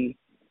how he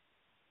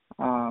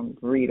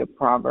read a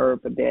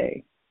proverb a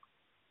day.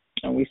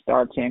 And we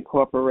start to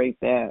incorporate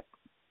that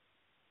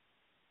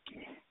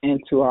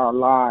into our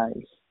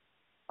lives.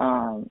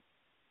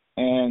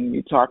 and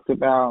you talked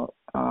about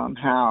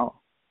how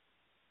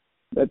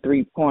the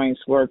 3 points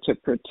were to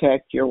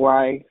protect your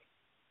wife.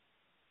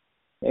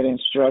 It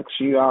instructs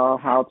you all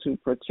how to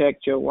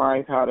protect your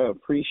wife, how to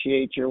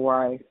appreciate your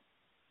wife,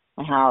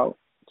 and how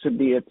to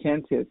be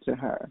attentive to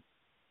her.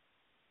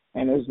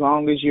 And as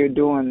long as you're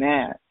doing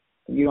that,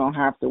 you don't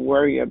have to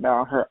worry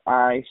about her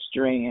eye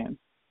straying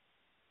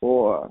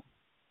or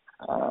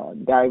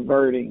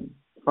diverting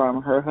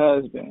from her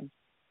husband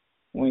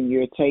when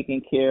you're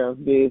taking care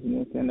of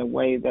business in the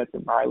way that the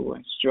Bible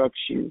instructs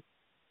you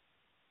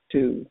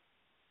to.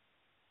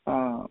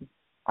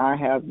 I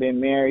have been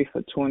married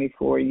for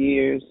 24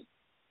 years.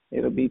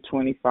 It'll be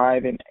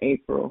 25 in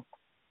April.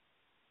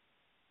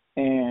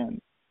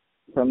 And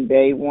from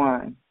day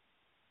one,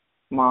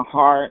 my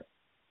heart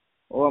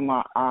or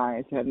my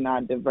eyes have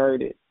not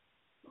diverted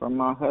from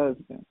my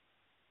husband.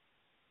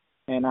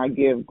 And I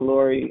give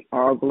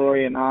all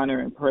glory and honor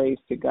and praise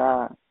to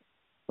God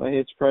for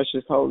his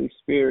precious Holy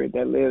Spirit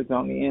that lives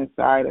on the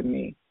inside of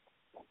me,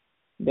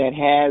 that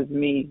has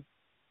me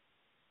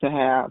to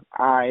have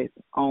eyes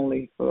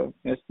only for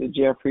Mr.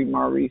 Jeffrey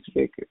Maurice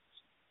Vickers.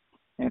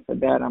 And for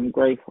that, I'm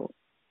grateful.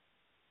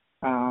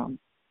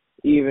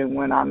 Even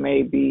when I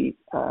may be,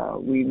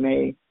 we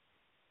may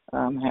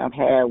have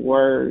had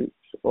words,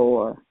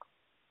 or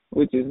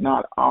which is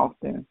not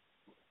often,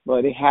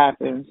 but it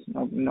happens.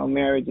 No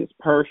marriage is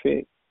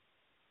perfect.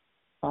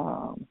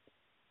 Or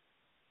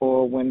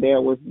when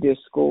there was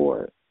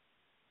discord,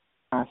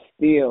 I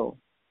still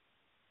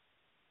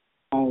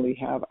only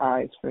have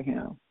eyes for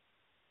him.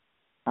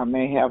 I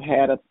may have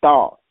had a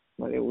thought,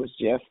 but it was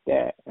just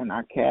that, and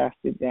I cast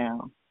it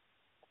down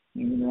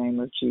in the name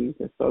of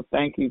Jesus. So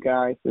thank you,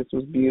 guys. This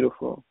was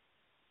beautiful,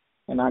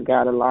 and I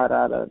got a lot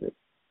out of it.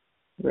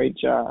 Great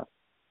job.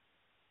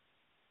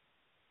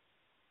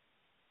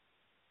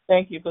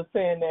 Thank you for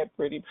saying that,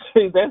 pretty.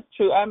 That's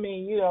true. I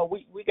mean,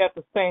 we got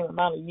the same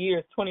amount of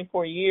years,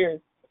 24 years,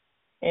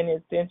 and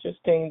it's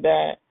interesting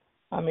that,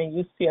 I mean,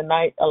 you see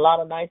a lot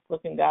of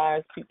nice-looking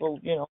guys. People,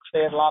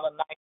 say a lot of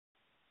nice,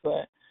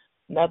 but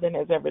nothing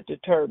has ever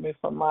deterred me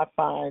from my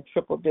fine,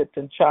 triple-dipped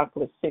in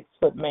chocolate,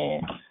 6-foot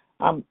man.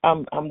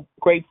 I'm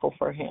grateful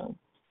for him,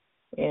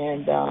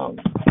 and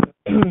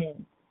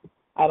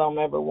I don't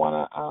ever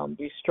want to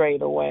be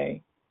strayed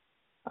away.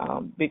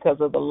 Because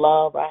of the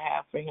love I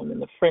have for him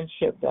and the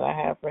friendship that I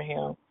have for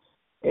him,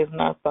 is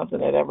not something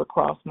that ever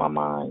crossed my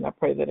mind. I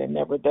pray that it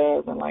never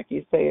does. And like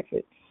you say,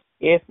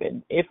 if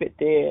it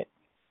did,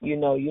 you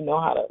know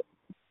how to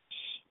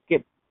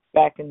get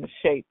back into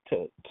shape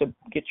to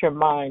get your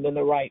mind in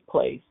the right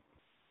place.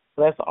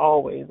 So that's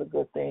always a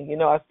good thing.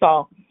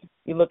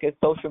 You look at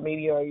social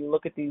media or you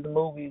look at these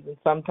movies, and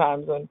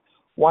sometimes when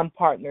one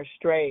partner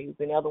strays,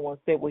 and the other one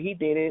said, well, he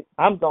did it,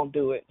 I'm going to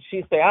do it.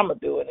 She say, I'm going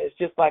to do it. It's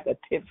just like a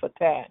tit for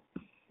tat.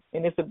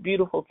 And it's a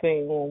beautiful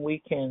thing when we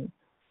can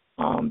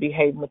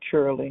behave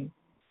maturely,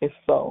 if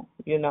so,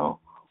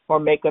 or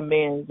make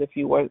amends if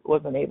you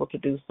wasn't able to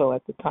do so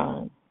at the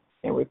time,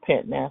 and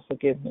repent and ask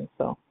forgiveness.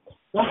 So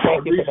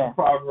thank you for that.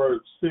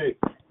 Proverbs 6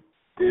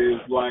 is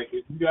like,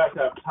 if you guys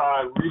have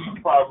time, reading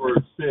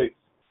Proverbs 6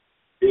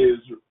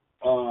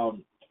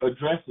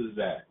 addresses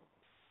that.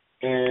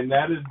 And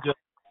that is just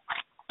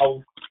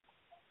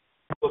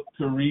book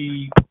to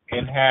read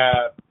and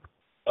have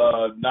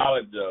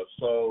knowledge of.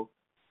 So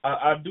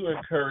I do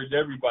encourage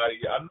everybody.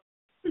 I know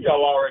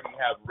y'all already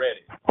have read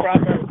it.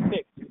 Proverbs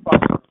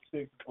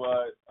 6,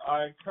 but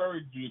I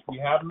encourage you, if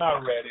you have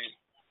not read it,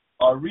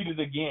 read it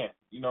again.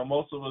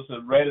 Most of us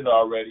have read it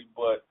already,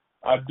 but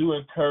I do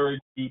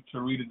encourage you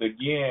to read it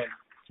again.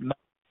 Not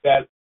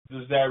that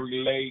does that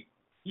relate,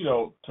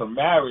 to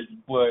marriage,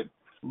 but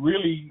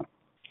really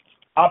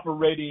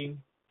operating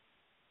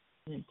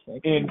in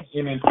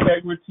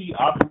integrity,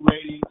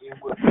 operating in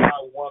what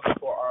God wants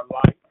for our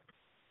life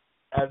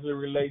as it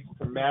relates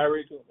to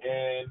marriage,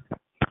 and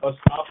us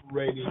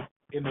operating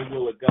in the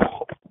will of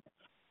God.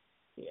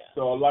 Yeah.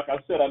 So like I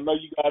said, I know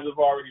you guys have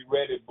already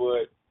read it,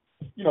 but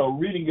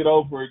reading it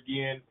over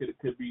again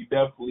could be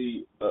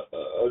definitely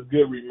a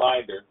good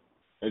reminder,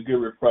 a good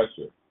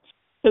refresher.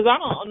 Because I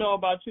don't know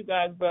about you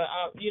guys, but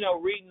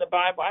reading the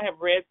Bible, I have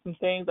read some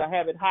things, I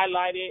have it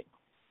highlighted,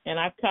 and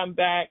I come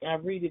back and I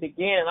read it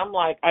again, and I'm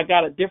like, I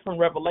got a different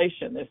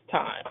revelation this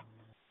time.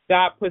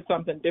 God put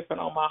something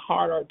different on my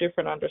heart, or a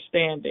different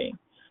understanding.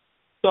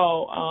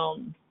 So,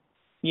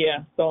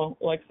 So,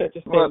 like I said,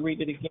 just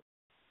read it again.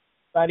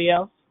 Anybody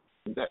else?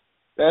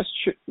 That's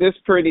true. That's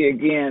pretty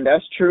again.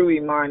 That's true,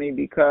 Imani,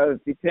 because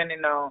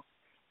depending on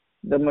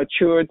the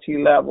maturity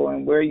level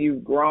and where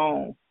you've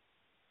grown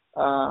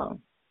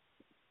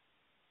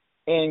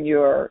in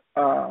your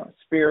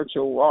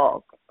spiritual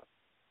walk,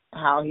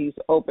 how he's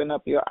opened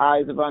up your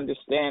eyes of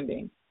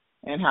understanding,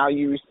 and how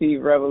you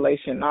receive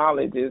revelation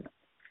knowledge is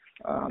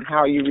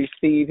how you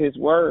receive his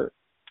word.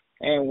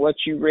 And what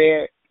you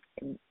read,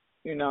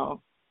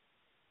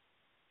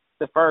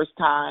 the first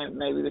time,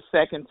 maybe the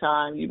second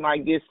time, you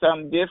might get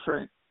something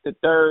different, the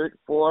third,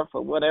 fourth,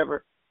 or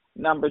whatever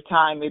number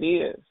time it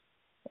is.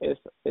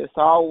 It's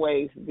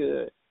always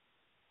good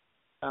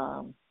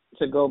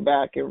to go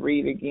back and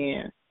read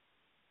again.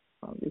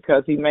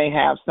 because he may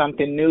have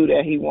something new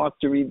that he wants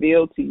to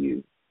reveal to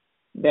you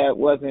that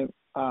wasn't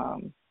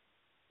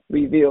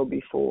revealed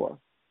before.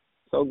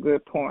 So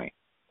good point.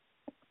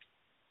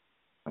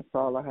 That's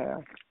all I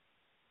have.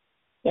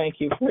 Thank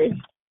you, Chris.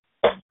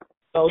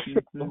 So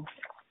true. Mm-hmm.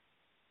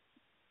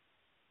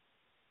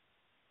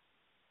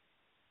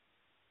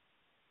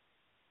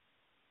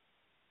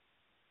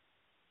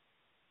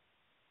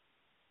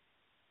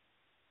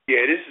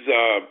 Yeah, this is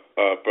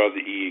Brother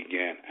E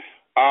again.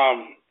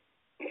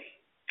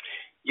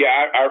 Yeah,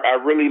 I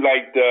really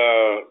liked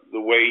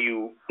the way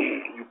you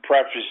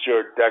prefaced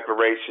your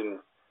declaration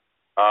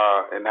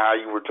and how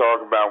you were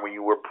talking about when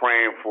you were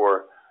praying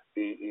for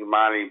the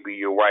Imani to be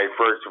your wife.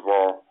 First of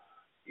all,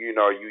 you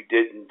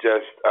didn't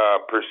just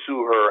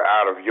pursue her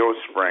out of your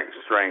strength,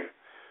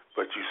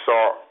 but you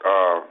sought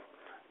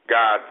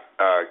God's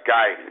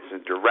guidance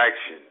and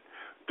direction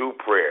through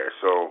prayer.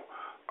 So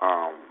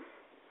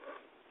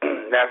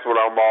that's what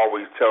I'm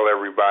always tell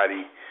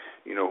everybody,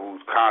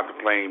 who's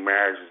contemplating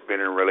marriage, has been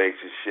in a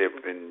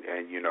relationship, and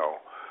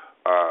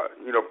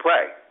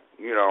pray,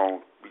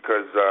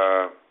 because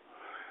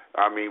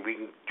we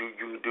can do you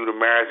can do the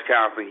marriage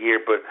counseling here,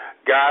 but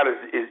God is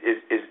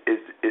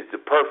the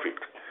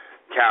perfect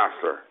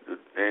counselor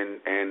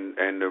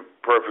and the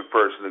perfect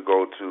person to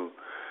go to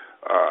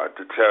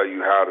tell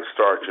you how to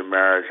start your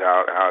marriage,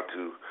 how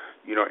to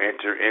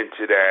enter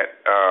into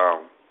that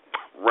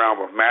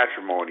realm of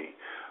matrimony.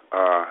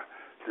 The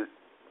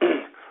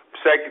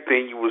second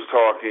thing you was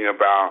talking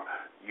about,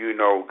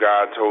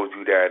 God told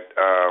you that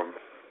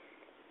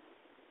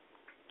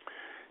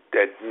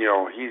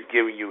He's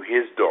giving you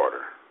His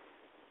daughter,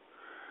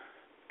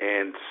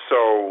 and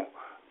so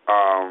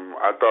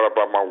I thought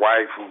about my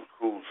wife,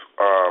 whose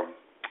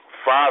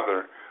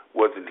father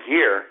wasn't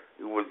here.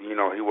 He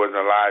wasn't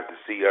alive to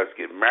see us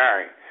get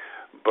married.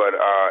 But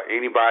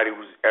anybody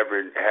who's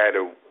ever had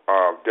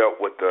dealt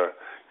with a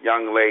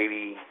young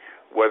lady,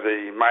 whether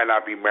it might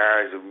not be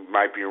marriage, it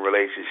might be a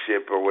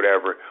relationship or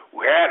whatever,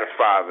 who had a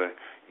father,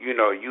 you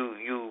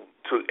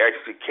took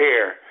extra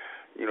care,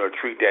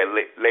 treat that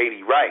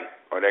lady right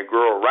or that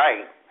girl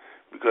right,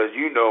 because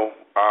she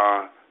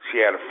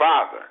had a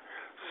father.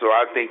 So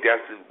I think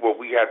that's what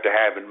we have to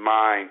have in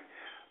mind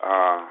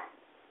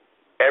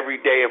every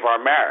day of our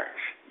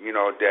marriage,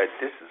 that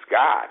this is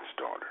God's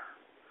daughter.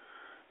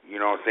 You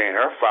know what I'm saying?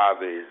 Her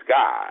father is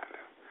God.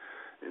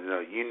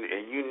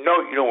 You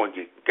don't want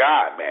to get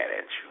God mad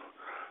at you.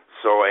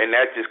 So, and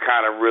that just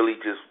kind of really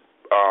just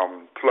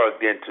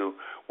plugged into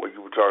what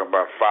you were talking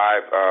about,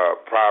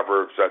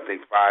 Proverbs, I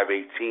think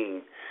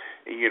 5:18,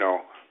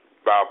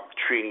 about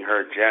treating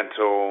her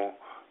gentle,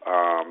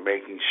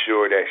 making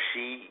sure that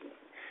she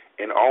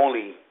and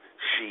only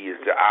she is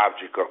the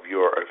object of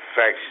your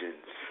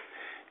affections,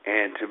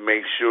 and to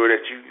make sure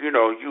that you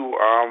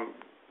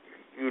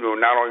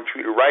not only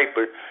treat her right,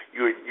 but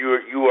you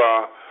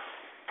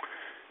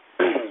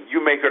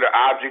make her the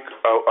object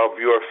of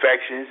your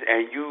affections,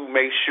 and you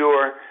make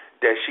sure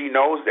that she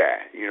knows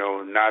that,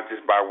 not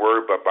just by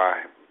word, but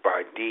by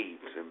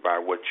deeds and by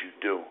what you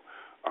do.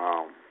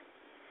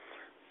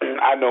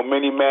 I know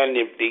many men,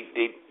 if they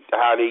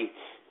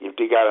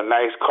got a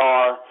nice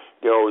car,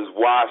 they're always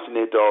washing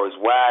it, they're always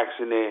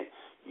waxing it.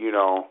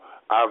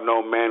 I've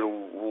known men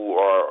who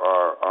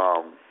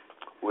are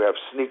who have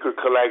sneaker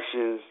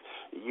collections,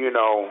 and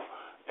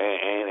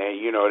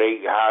they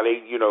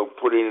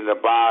put it in a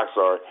box,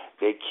 or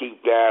they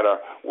keep that, or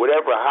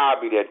whatever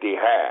hobby that they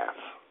have.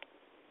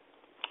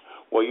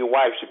 Well, your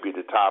wife should be at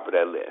the top of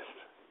that list.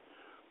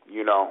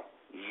 You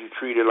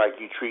treat her like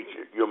you treat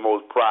your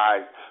most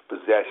prized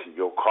possession,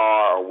 your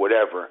car or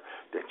whatever,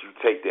 that you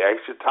take the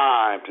extra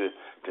time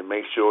to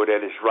make sure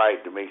that it's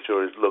right, to make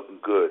sure it's looking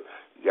good.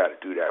 You got to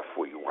do that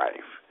for your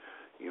wife.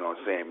 You know what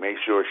I'm saying? Make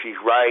sure she's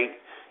right.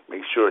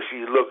 Make sure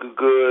she's looking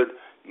good.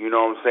 You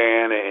know what I'm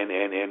saying?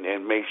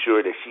 And make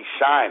sure that she's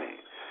shining.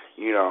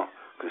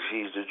 Because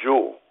she's the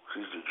jewel.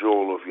 She's the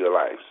jewel of your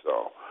life.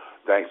 So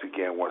thanks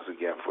again, once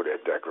again, for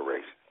that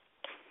declaration.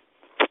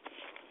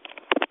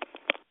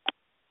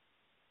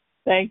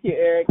 Thank you,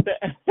 Eric.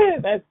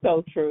 That's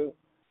so true.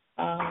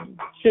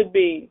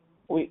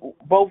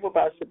 Both of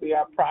us should be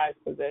our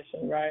prized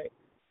possession, right?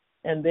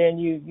 And then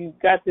you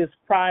got this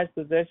prized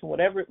possession,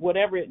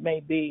 whatever it may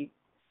be,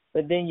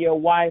 but then your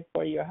wife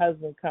or your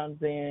husband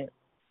comes in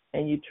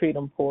and you treat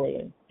them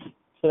poorly.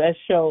 So that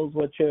shows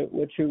what your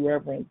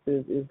reverence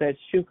is that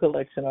shoe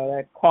collection or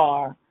that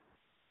car.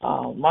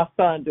 My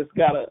son just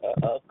got a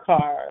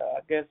car,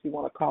 I guess you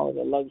want to call it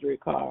a luxury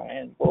car,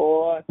 and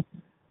boy,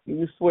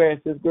 you swear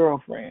it's his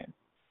girlfriend,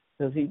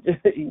 because he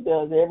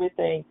does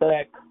everything for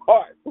that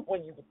car.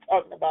 When you were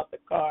talking about the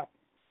car,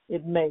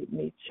 it made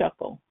me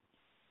chuckle.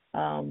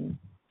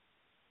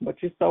 But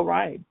you're so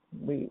right.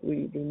 We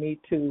need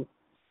to,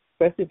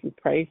 especially if you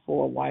pray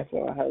for a wife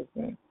or a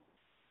husband,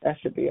 that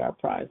should be our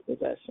prized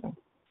possession.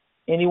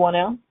 Anyone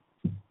else?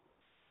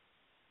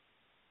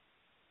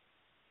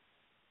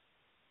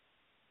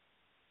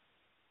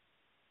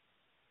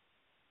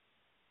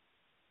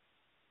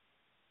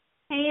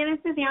 Hey, this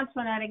is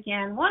Antoinette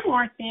again. One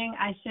more thing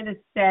I should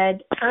have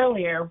said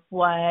earlier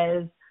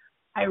was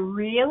I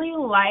really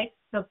liked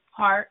the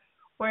part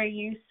where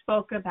you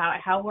spoke about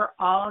how we're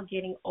all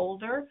getting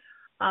older,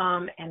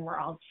 and we're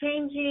all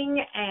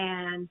changing,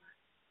 and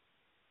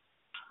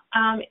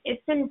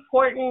it's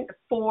important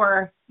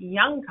for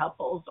young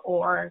couples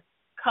or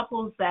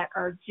couples that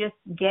are just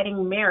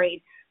getting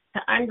married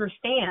to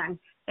understand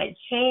that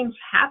change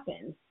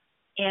happens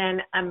in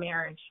a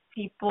marriage.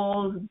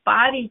 People's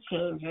body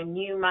change, and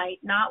you might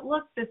not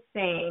look the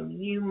same.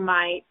 You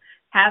might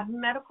have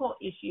medical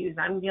issues.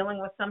 I'm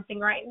dealing with something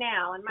right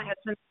now, and my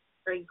husband's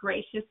very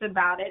gracious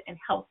about it and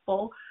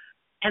helpful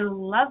and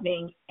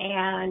loving.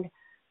 And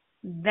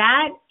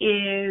that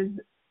is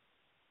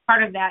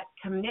part of that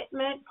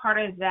commitment, part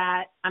of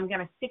that I'm going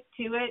to stick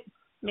to it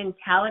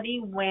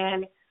mentality.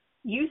 When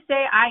you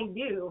say I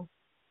do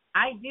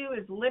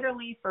is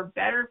literally for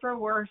better, for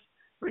worse,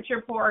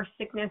 richer, poor,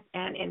 sickness,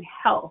 and in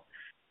health.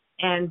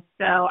 And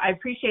so I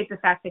appreciate the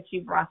fact that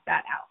you brought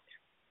that out.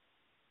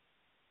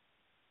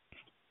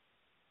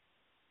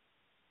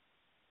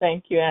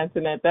 Thank you,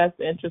 Antoinette. That's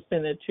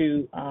interesting that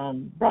you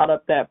brought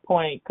up that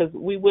point, because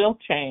we will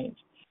change.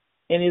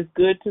 And it's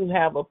good to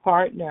have a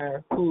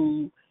partner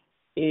who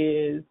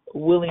is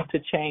willing to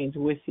change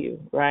with you,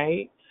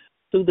 right?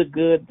 Through the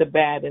good, the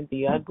bad, and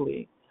the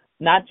ugly.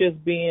 Not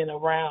just being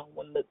around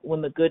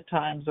when the good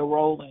times are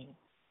rolling.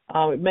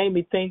 It made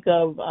me think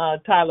of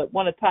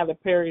one of Tyler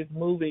Perry's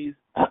movies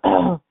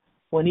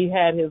when he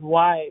had his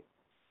wife,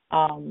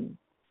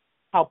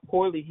 how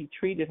poorly he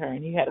treated her,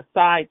 and he had a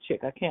side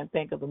chick. I can't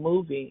think of the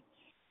movie.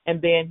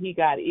 And then he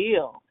got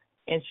ill,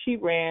 and she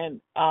ran,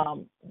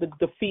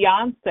 the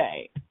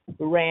fiance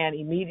ran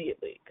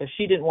immediately because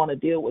she didn't want to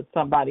deal with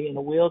somebody in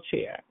a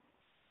wheelchair.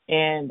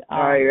 And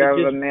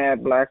Diary of a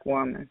Mad Black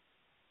Woman.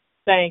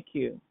 Thank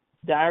you.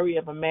 Diary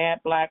of a Mad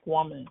Black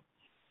Woman.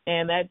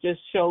 And that just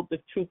showed the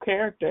true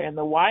character, and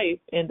the wife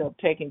ended up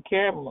taking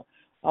care of him.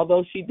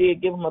 Although she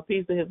did give him a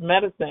piece of his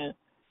medicine,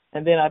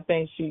 and then I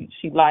think she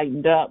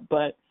lightened up,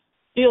 but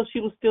still she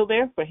was still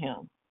there for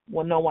him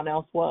when no one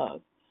else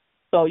was.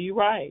 So you're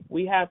right.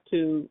 We have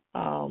to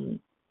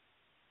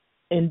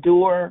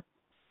endure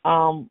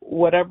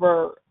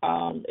whatever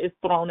is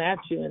thrown at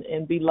you,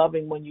 and be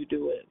loving when you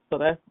do it. So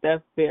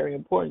that's very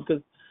important.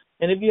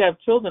 And if you have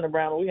children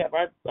around, we have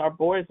our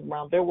boys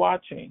around, they're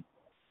watching.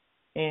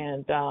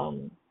 And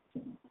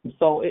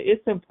so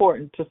it's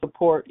important to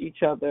support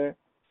each other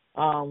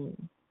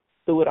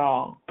through it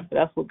all.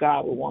 That's what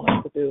God would want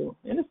us to do,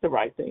 and it's the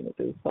right thing to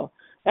do. So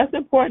that's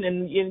important.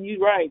 And you're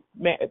right.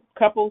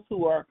 Couples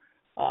who are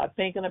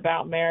thinking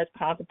about marriage,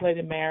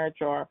 contemplating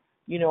marriage, or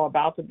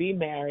about to be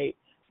married,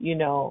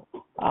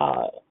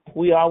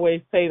 we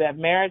always say that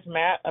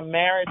a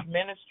marriage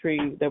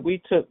ministry that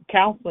we took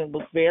counseling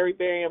was very,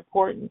 very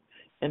important.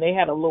 And they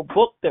had a little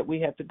book that we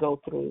had to go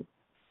through,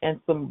 and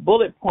some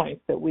bullet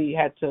points that we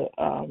had to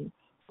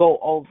go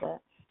over.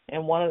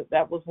 And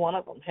that was one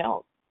of them,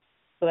 health.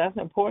 So that's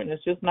important.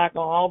 It's just not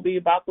going to all be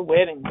about the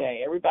wedding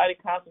day. Everybody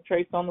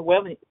concentrates on the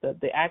wedding,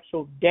 the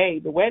actual day,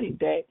 the wedding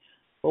day.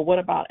 But what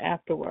about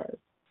afterwards?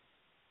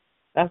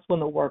 That's when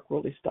the work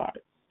really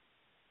starts.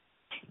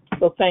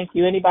 So thank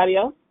you. Anybody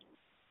else?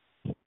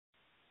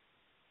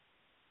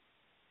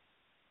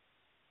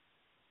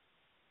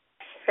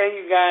 Hey,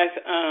 you guys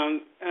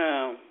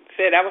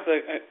said that was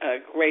a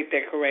great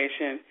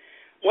declaration.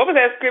 What was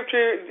that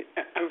scripture?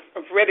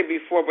 I've read it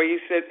before, but you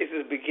said it's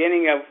the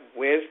beginning of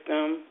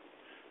wisdom,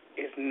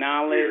 it's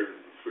knowledge.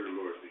 Fear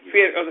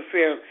of the Lord.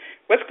 Fear.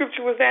 What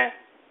scripture was that?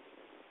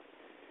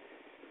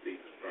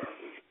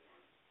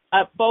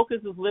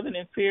 Focus is living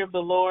in fear of the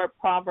Lord.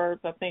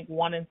 Proverbs, I think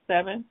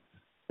 1:7.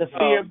 The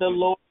fear of the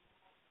Lord,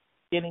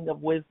 beginning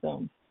of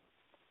wisdom.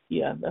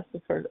 Yeah, that's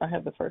the first. I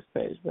have the first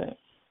page there.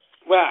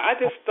 Well, I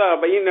just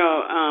thought, but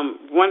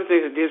one of the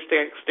things that did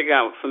stick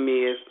out for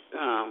me is,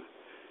 I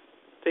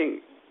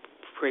think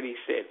Pretty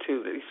said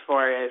too, that as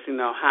far as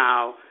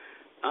how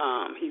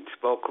he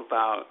spoke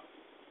about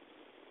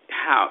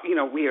how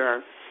we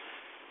are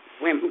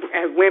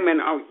women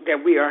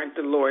that we are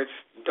the Lord's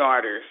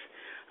daughters,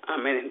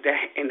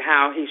 and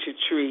how he should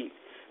treat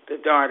the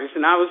daughters.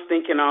 And I was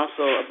thinking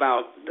also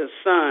about the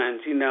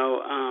sons.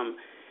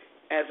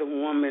 As a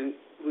woman,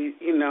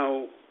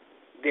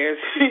 there's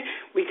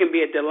we can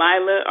be a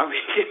Delilah, or we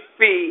can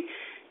be,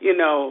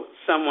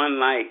 someone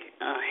like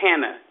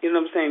Hannah. You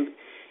know what I'm saying?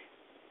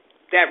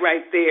 That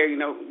right there,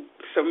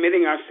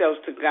 submitting ourselves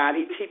to God.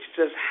 He teaches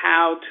us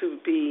how to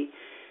be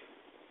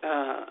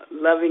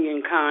loving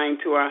and kind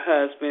to our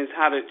husbands,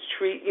 how to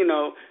treat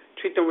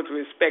them with the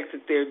respect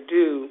that they're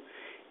due,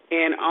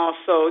 and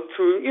also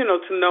to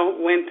know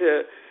when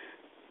to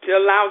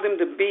allow them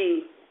to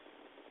be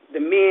the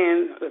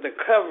men or the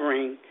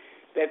covering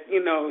that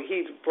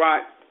he's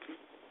brought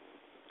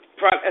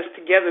us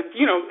together,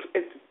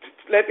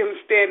 let them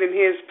stand in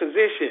his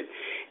position.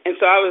 And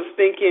so I was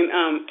thinking,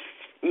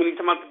 when you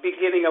talk about the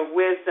beginning of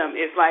wisdom,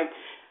 it's like,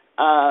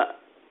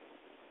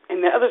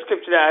 and the other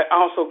scripture that I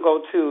also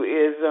go to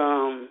is,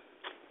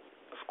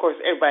 of course,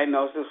 everybody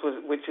knows this,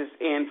 which is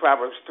in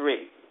Proverbs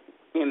 3.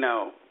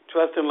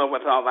 Trust in the Lord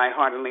with all thy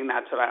heart and lean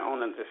not to thy own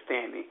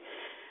understanding.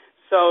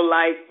 So,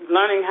 like,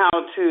 learning how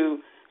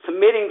to,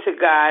 submitting to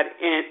God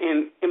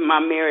in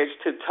my marriage,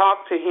 to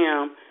talk to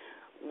Him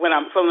when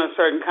I'm feeling a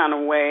certain kind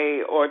of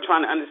way, or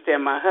trying to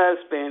understand my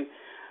husband,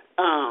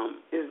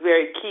 is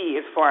very key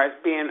as far as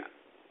being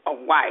a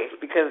wife,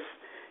 because,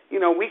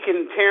 we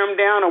can tear him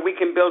down or we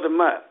can build him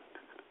up.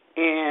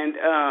 And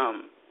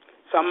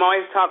so I'm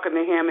always talking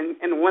to him.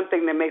 And one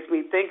thing that makes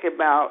me think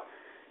about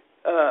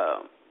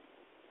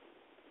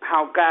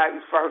how God,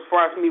 as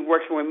far as me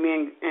working with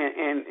me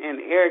and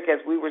Eric, as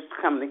we were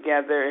coming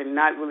together and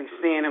not really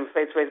seeing him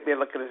face to face, being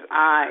able to look at his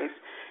eyes,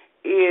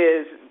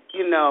 is,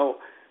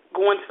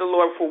 going to the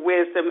Lord for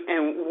wisdom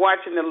and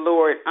watching the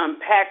Lord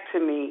unpack to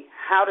me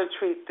how to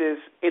treat this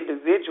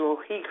individual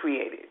He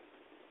created.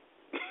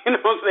 You know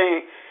what I'm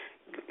saying?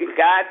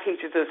 God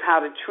teaches us how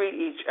to treat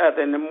each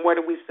other, and the more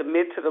that we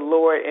submit to the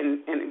Lord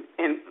and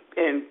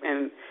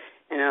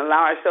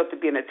allow ourselves to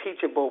be in a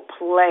teachable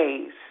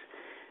place,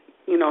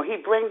 He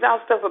brings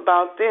out stuff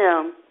about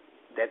them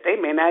that they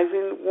may not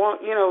even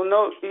want,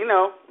 know.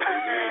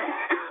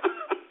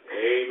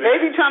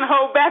 Maybe trying to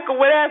hold back or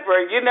whatever,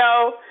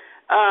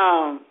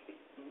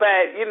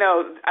 But,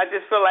 I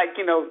just feel like,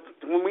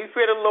 when we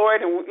fear the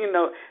Lord and,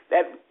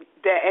 that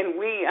and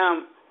we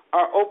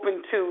are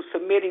open to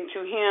submitting to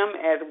Him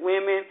as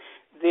women,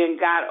 then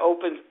God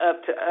opens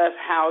up to us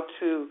how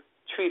to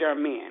treat our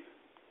men,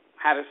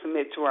 how to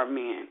submit to our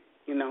men,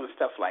 and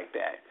stuff like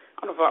that.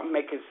 I don't know if I'm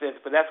making sense,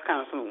 but that's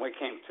kind of something that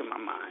came to my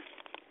mind.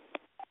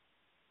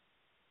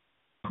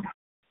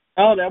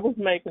 Oh, that was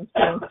making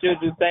sense,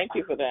 Juju. Thank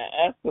you for that.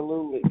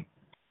 Absolutely.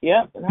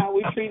 Yep, and how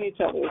we treat each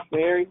other is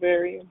very,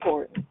 very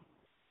important.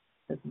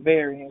 It's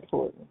very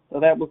important. So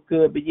that was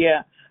good. But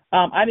yeah,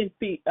 I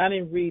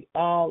didn't read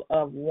all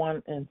of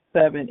 1 and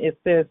 7. It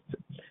says,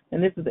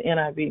 and this is the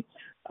NIV,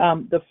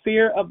 the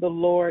fear of the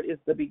Lord is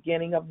the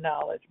beginning of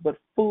knowledge, but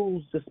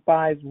fools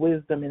despise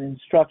wisdom and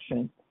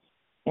instruction.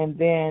 And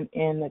then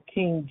in the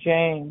King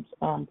James,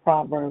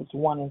 Proverbs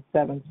 1 and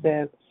 7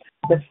 says,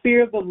 the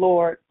fear of the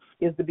Lord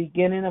is the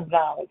beginning of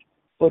knowledge,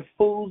 but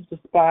fools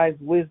despise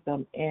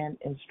wisdom and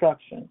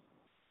instruction.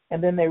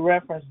 And then they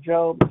reference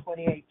Job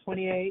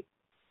 28:28,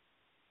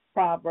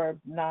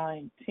 Proverbs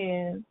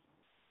 9:10,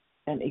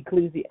 and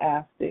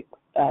Ecclesiastes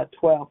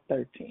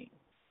 12:13.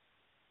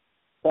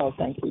 So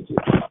thank you,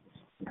 Jesus.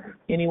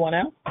 Anyone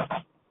else?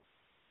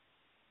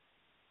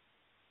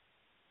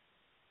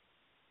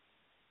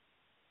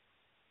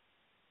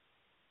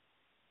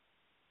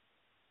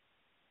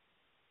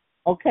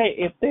 Okay,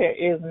 if there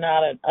is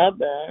not an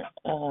other,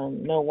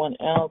 no one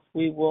else,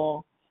 we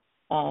will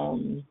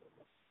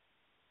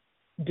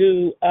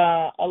do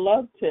a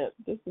love tip.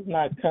 This is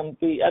not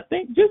comfy. I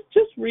think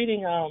just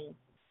reading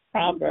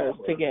Proverbs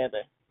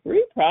together.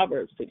 Read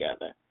Proverbs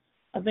together.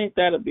 I think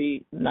that'll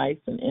be nice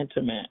and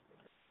intimate.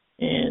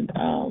 And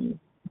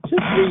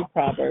just read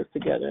Proverbs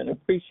together and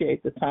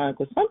appreciate the time,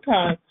 because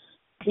sometimes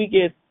we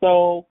get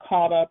so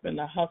caught up in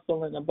the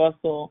hustle and the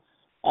bustle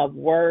of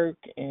work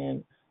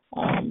and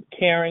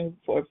caring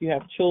for, if you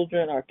have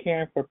children, or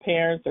caring for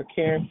parents, or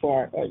caring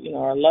for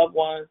our loved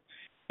ones,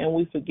 and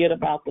we forget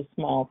about the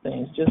small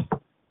things. Just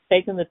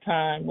taking the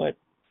time,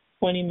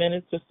 20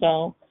 minutes or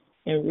so,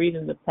 and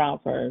reading the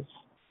Proverbs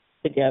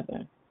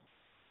together.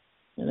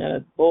 And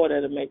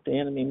that'll make the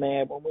enemy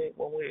mad when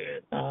we're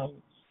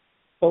in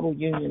total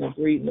union of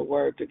reading the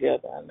Word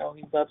together. I know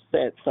he's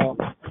upset, so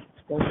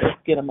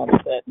let's get him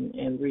upset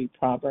and read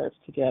Proverbs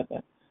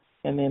together.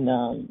 And then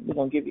we're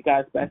going to give you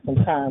guys back some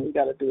time. We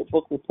got to do a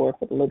book report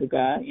for the little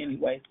guy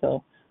anyway,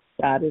 so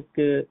God is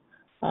good.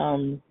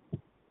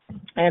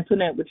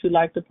 Antoinette, would you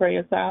like to pray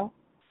us out?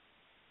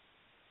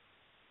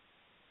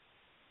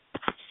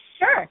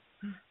 Sure.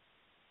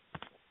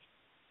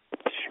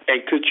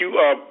 And could you,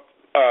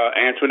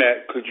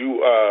 Antoinette,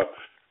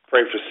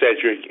 pray for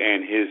Cedric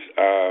and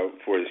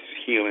for his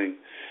healing,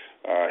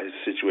 his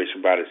situation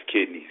about his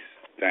kidneys?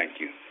 Thank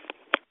you.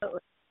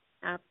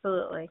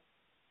 Absolutely.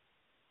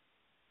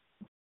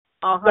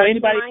 All so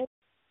anybody?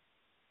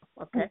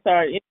 Okay.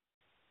 Sorry. Any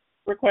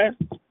request?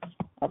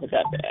 I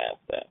forgot to ask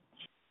that.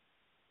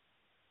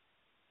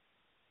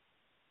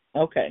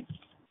 Okay.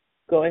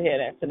 Go ahead,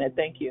 Antoinette.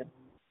 Thank you.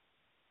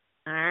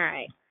 All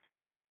right.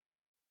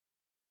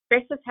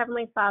 Gracious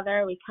Heavenly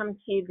Father, we come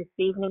to you this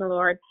evening,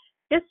 Lord,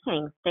 just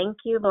saying thank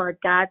you, Lord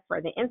God,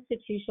 for the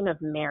institution of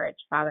marriage,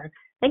 Father.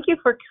 Thank you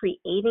for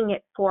creating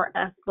it for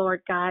us,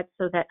 Lord God,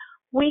 so that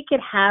we could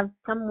have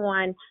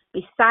someone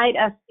beside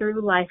us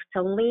through life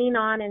to lean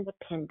on and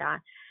depend on.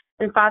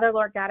 And Father,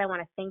 Lord God, I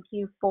want to thank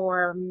you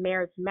for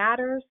Marriage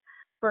Matters,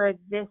 for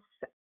this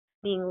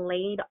being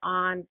laid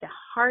on the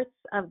hearts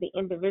of the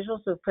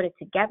individuals who have put it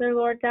together,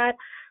 Lord God,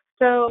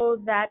 so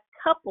that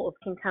couples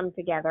can come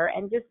together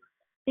and just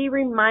be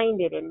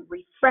reminded and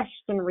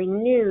refreshed and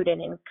renewed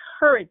and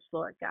encouraged,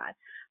 Lord God.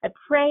 I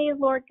pray,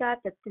 Lord God,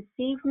 that this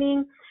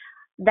evening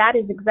that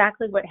is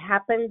exactly what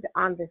happened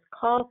on this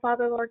call,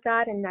 Father, Lord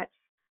God, and that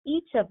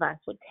each of us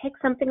would take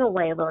something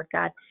away, Lord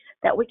God,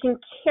 that we can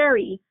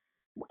carry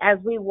as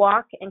we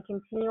walk and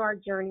continue our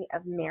journey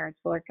of marriage,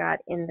 Lord God,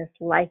 in this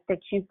life that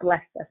you've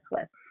blessed us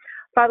with.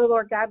 Father,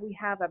 Lord God, we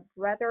have a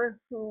brother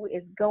who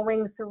is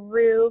going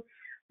through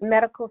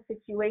medical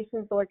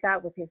situations, Lord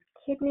God, with his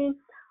kidney.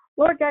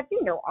 Lord God,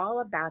 you know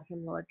all about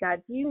him, Lord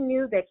God. You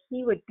knew that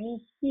he would be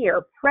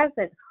here,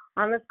 present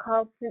on this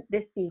call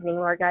this evening,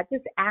 Lord God,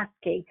 just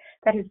asking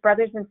that his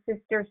brothers and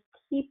sisters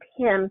keep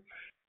him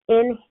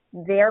in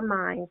their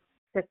minds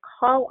to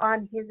call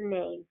on his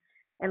name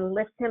and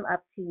lift him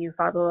up to you,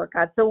 Father, Lord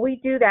God. So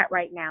we do that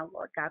right now,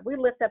 Lord God. We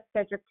lift up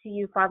Cedric to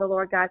you, Father,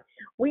 Lord God.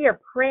 We are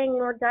praying,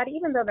 Lord God,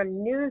 even though the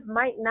news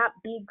might not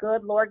be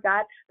good, Lord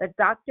God, the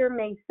doctor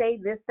may say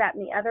this, that,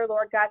 and the other,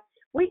 Lord God.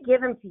 We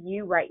give him to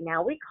you right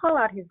now. We call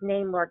out his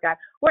name, Lord God.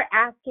 We're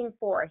asking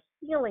for a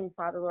healing,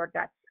 Father, Lord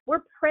God.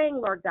 We're praying,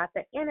 Lord God,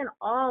 that in and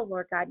all,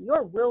 Lord God,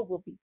 your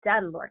will be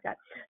done, Lord God.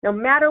 No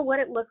matter what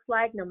it looks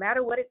like, no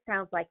matter what it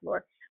sounds like,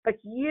 Lord, but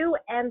you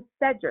and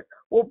Cedric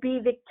will be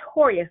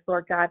victorious,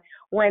 Lord God,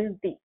 when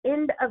the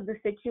end of the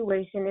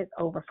situation is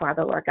over,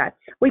 Father, Lord God.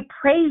 We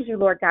praise you,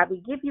 Lord God.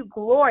 We give you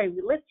glory.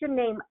 We lift your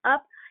name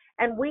up,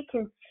 and we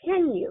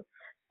continue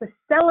to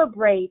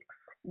celebrate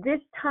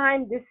this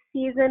time, this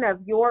season of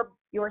your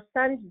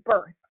son's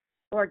birth,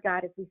 Lord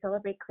God, as we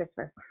celebrate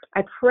Christmas.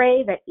 I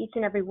pray that each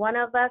and every one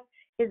of us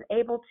is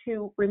able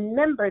to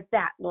remember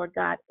that, Lord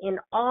God, in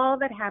all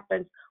that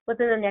happens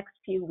within the next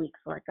few weeks,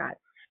 Lord God.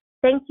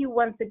 Thank you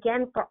once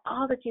again for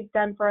all that you've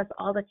done for us,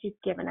 all that you've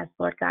given us,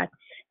 Lord God.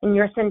 In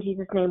your son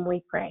Jesus' name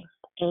we pray.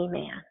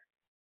 Amen.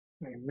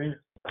 Amen.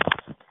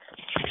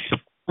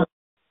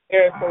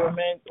 Eric, for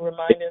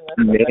reminding us.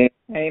 Amen.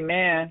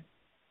 Amen.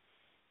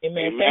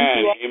 Amen. Thank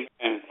you.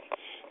 Amen.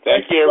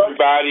 Thank you,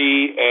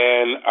 everybody,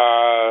 and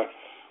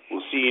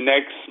we'll see you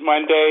next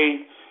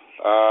Monday.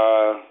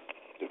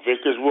 The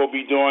Vickers will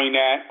be doing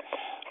that.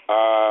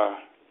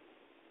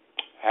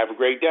 Have a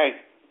great day.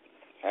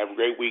 Have a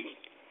great week.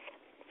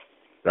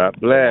 God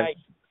bless.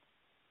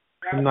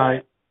 Good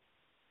night.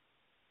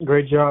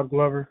 Great job,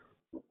 Glover.